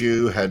brake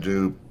issue, had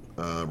to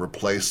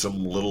replace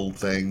some little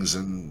things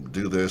and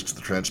do this to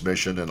the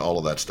transmission and all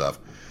of that stuff.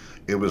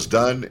 It was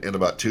done in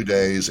about 2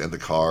 days, and the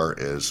car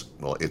is,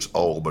 well, it's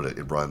old, but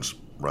it runs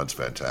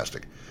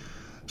fantastic.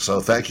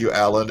 So thank you,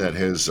 Alan, and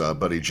his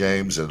buddy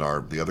James, and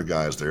the other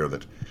guys there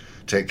that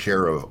take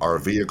care of our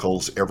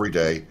vehicles every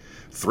day.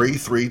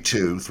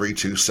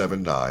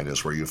 332-3279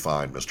 is where you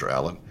find Mr.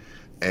 Allen.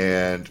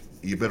 And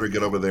you better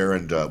get over there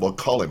and,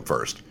 call him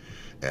first.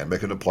 and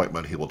make an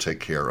appointment. He will take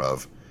care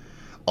of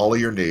all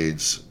of your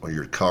needs, or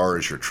your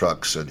cars, your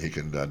trucks, and he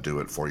can do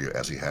it for you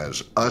as he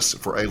has us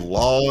for a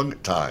long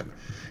time.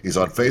 He's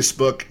on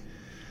Facebook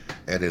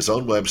and his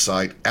own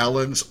website,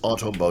 Allen's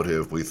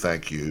Automotive. We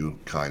thank you,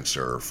 kind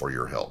sir, for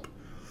your help.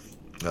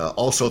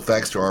 Also,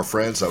 thanks to our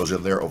friends. I was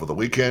in there over the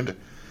weekend.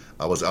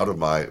 I was out of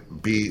my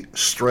B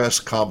stress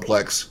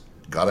complex.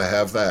 Gotta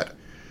have that.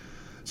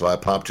 So I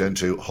popped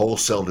into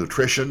Wholesale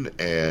Nutrition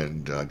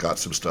and got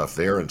some stuff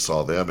there and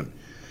saw them and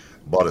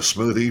bought a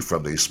smoothie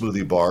from the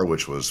smoothie bar,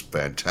 which was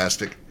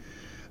fantastic.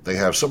 They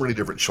have so many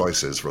different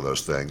choices for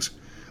those things.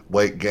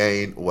 Weight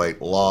gain,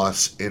 weight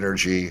loss,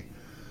 energy.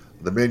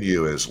 The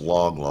menu is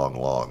long, long,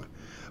 long.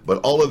 But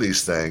all of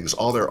these things,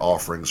 all their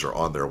offerings are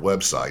on their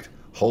website,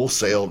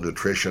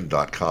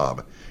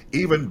 wholesalenutrition.com.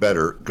 Even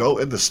better, go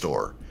in the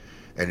store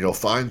and you'll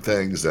find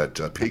things that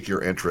pique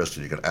your interest,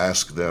 and you can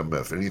ask them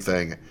if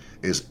anything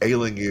is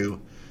ailing you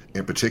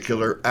in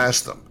particular.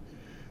 Ask them.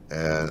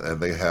 And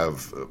they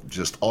have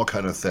just all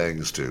kind of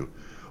things to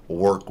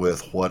work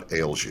with what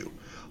ails you.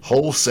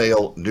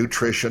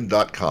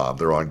 WholesaleNutrition.com.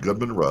 They're on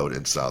Goodman Road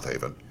in South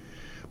Haven,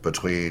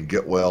 between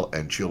Getwell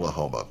and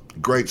Chulahoma.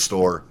 Great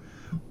store,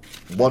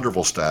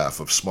 wonderful staff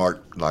of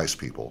smart, nice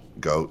people.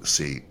 Go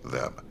see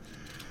them.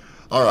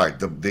 All right,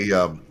 the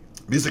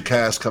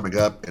Musicfest coming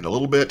up in a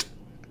little bit.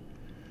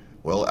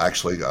 Well,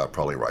 actually,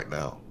 probably right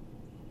now.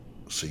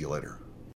 See you later.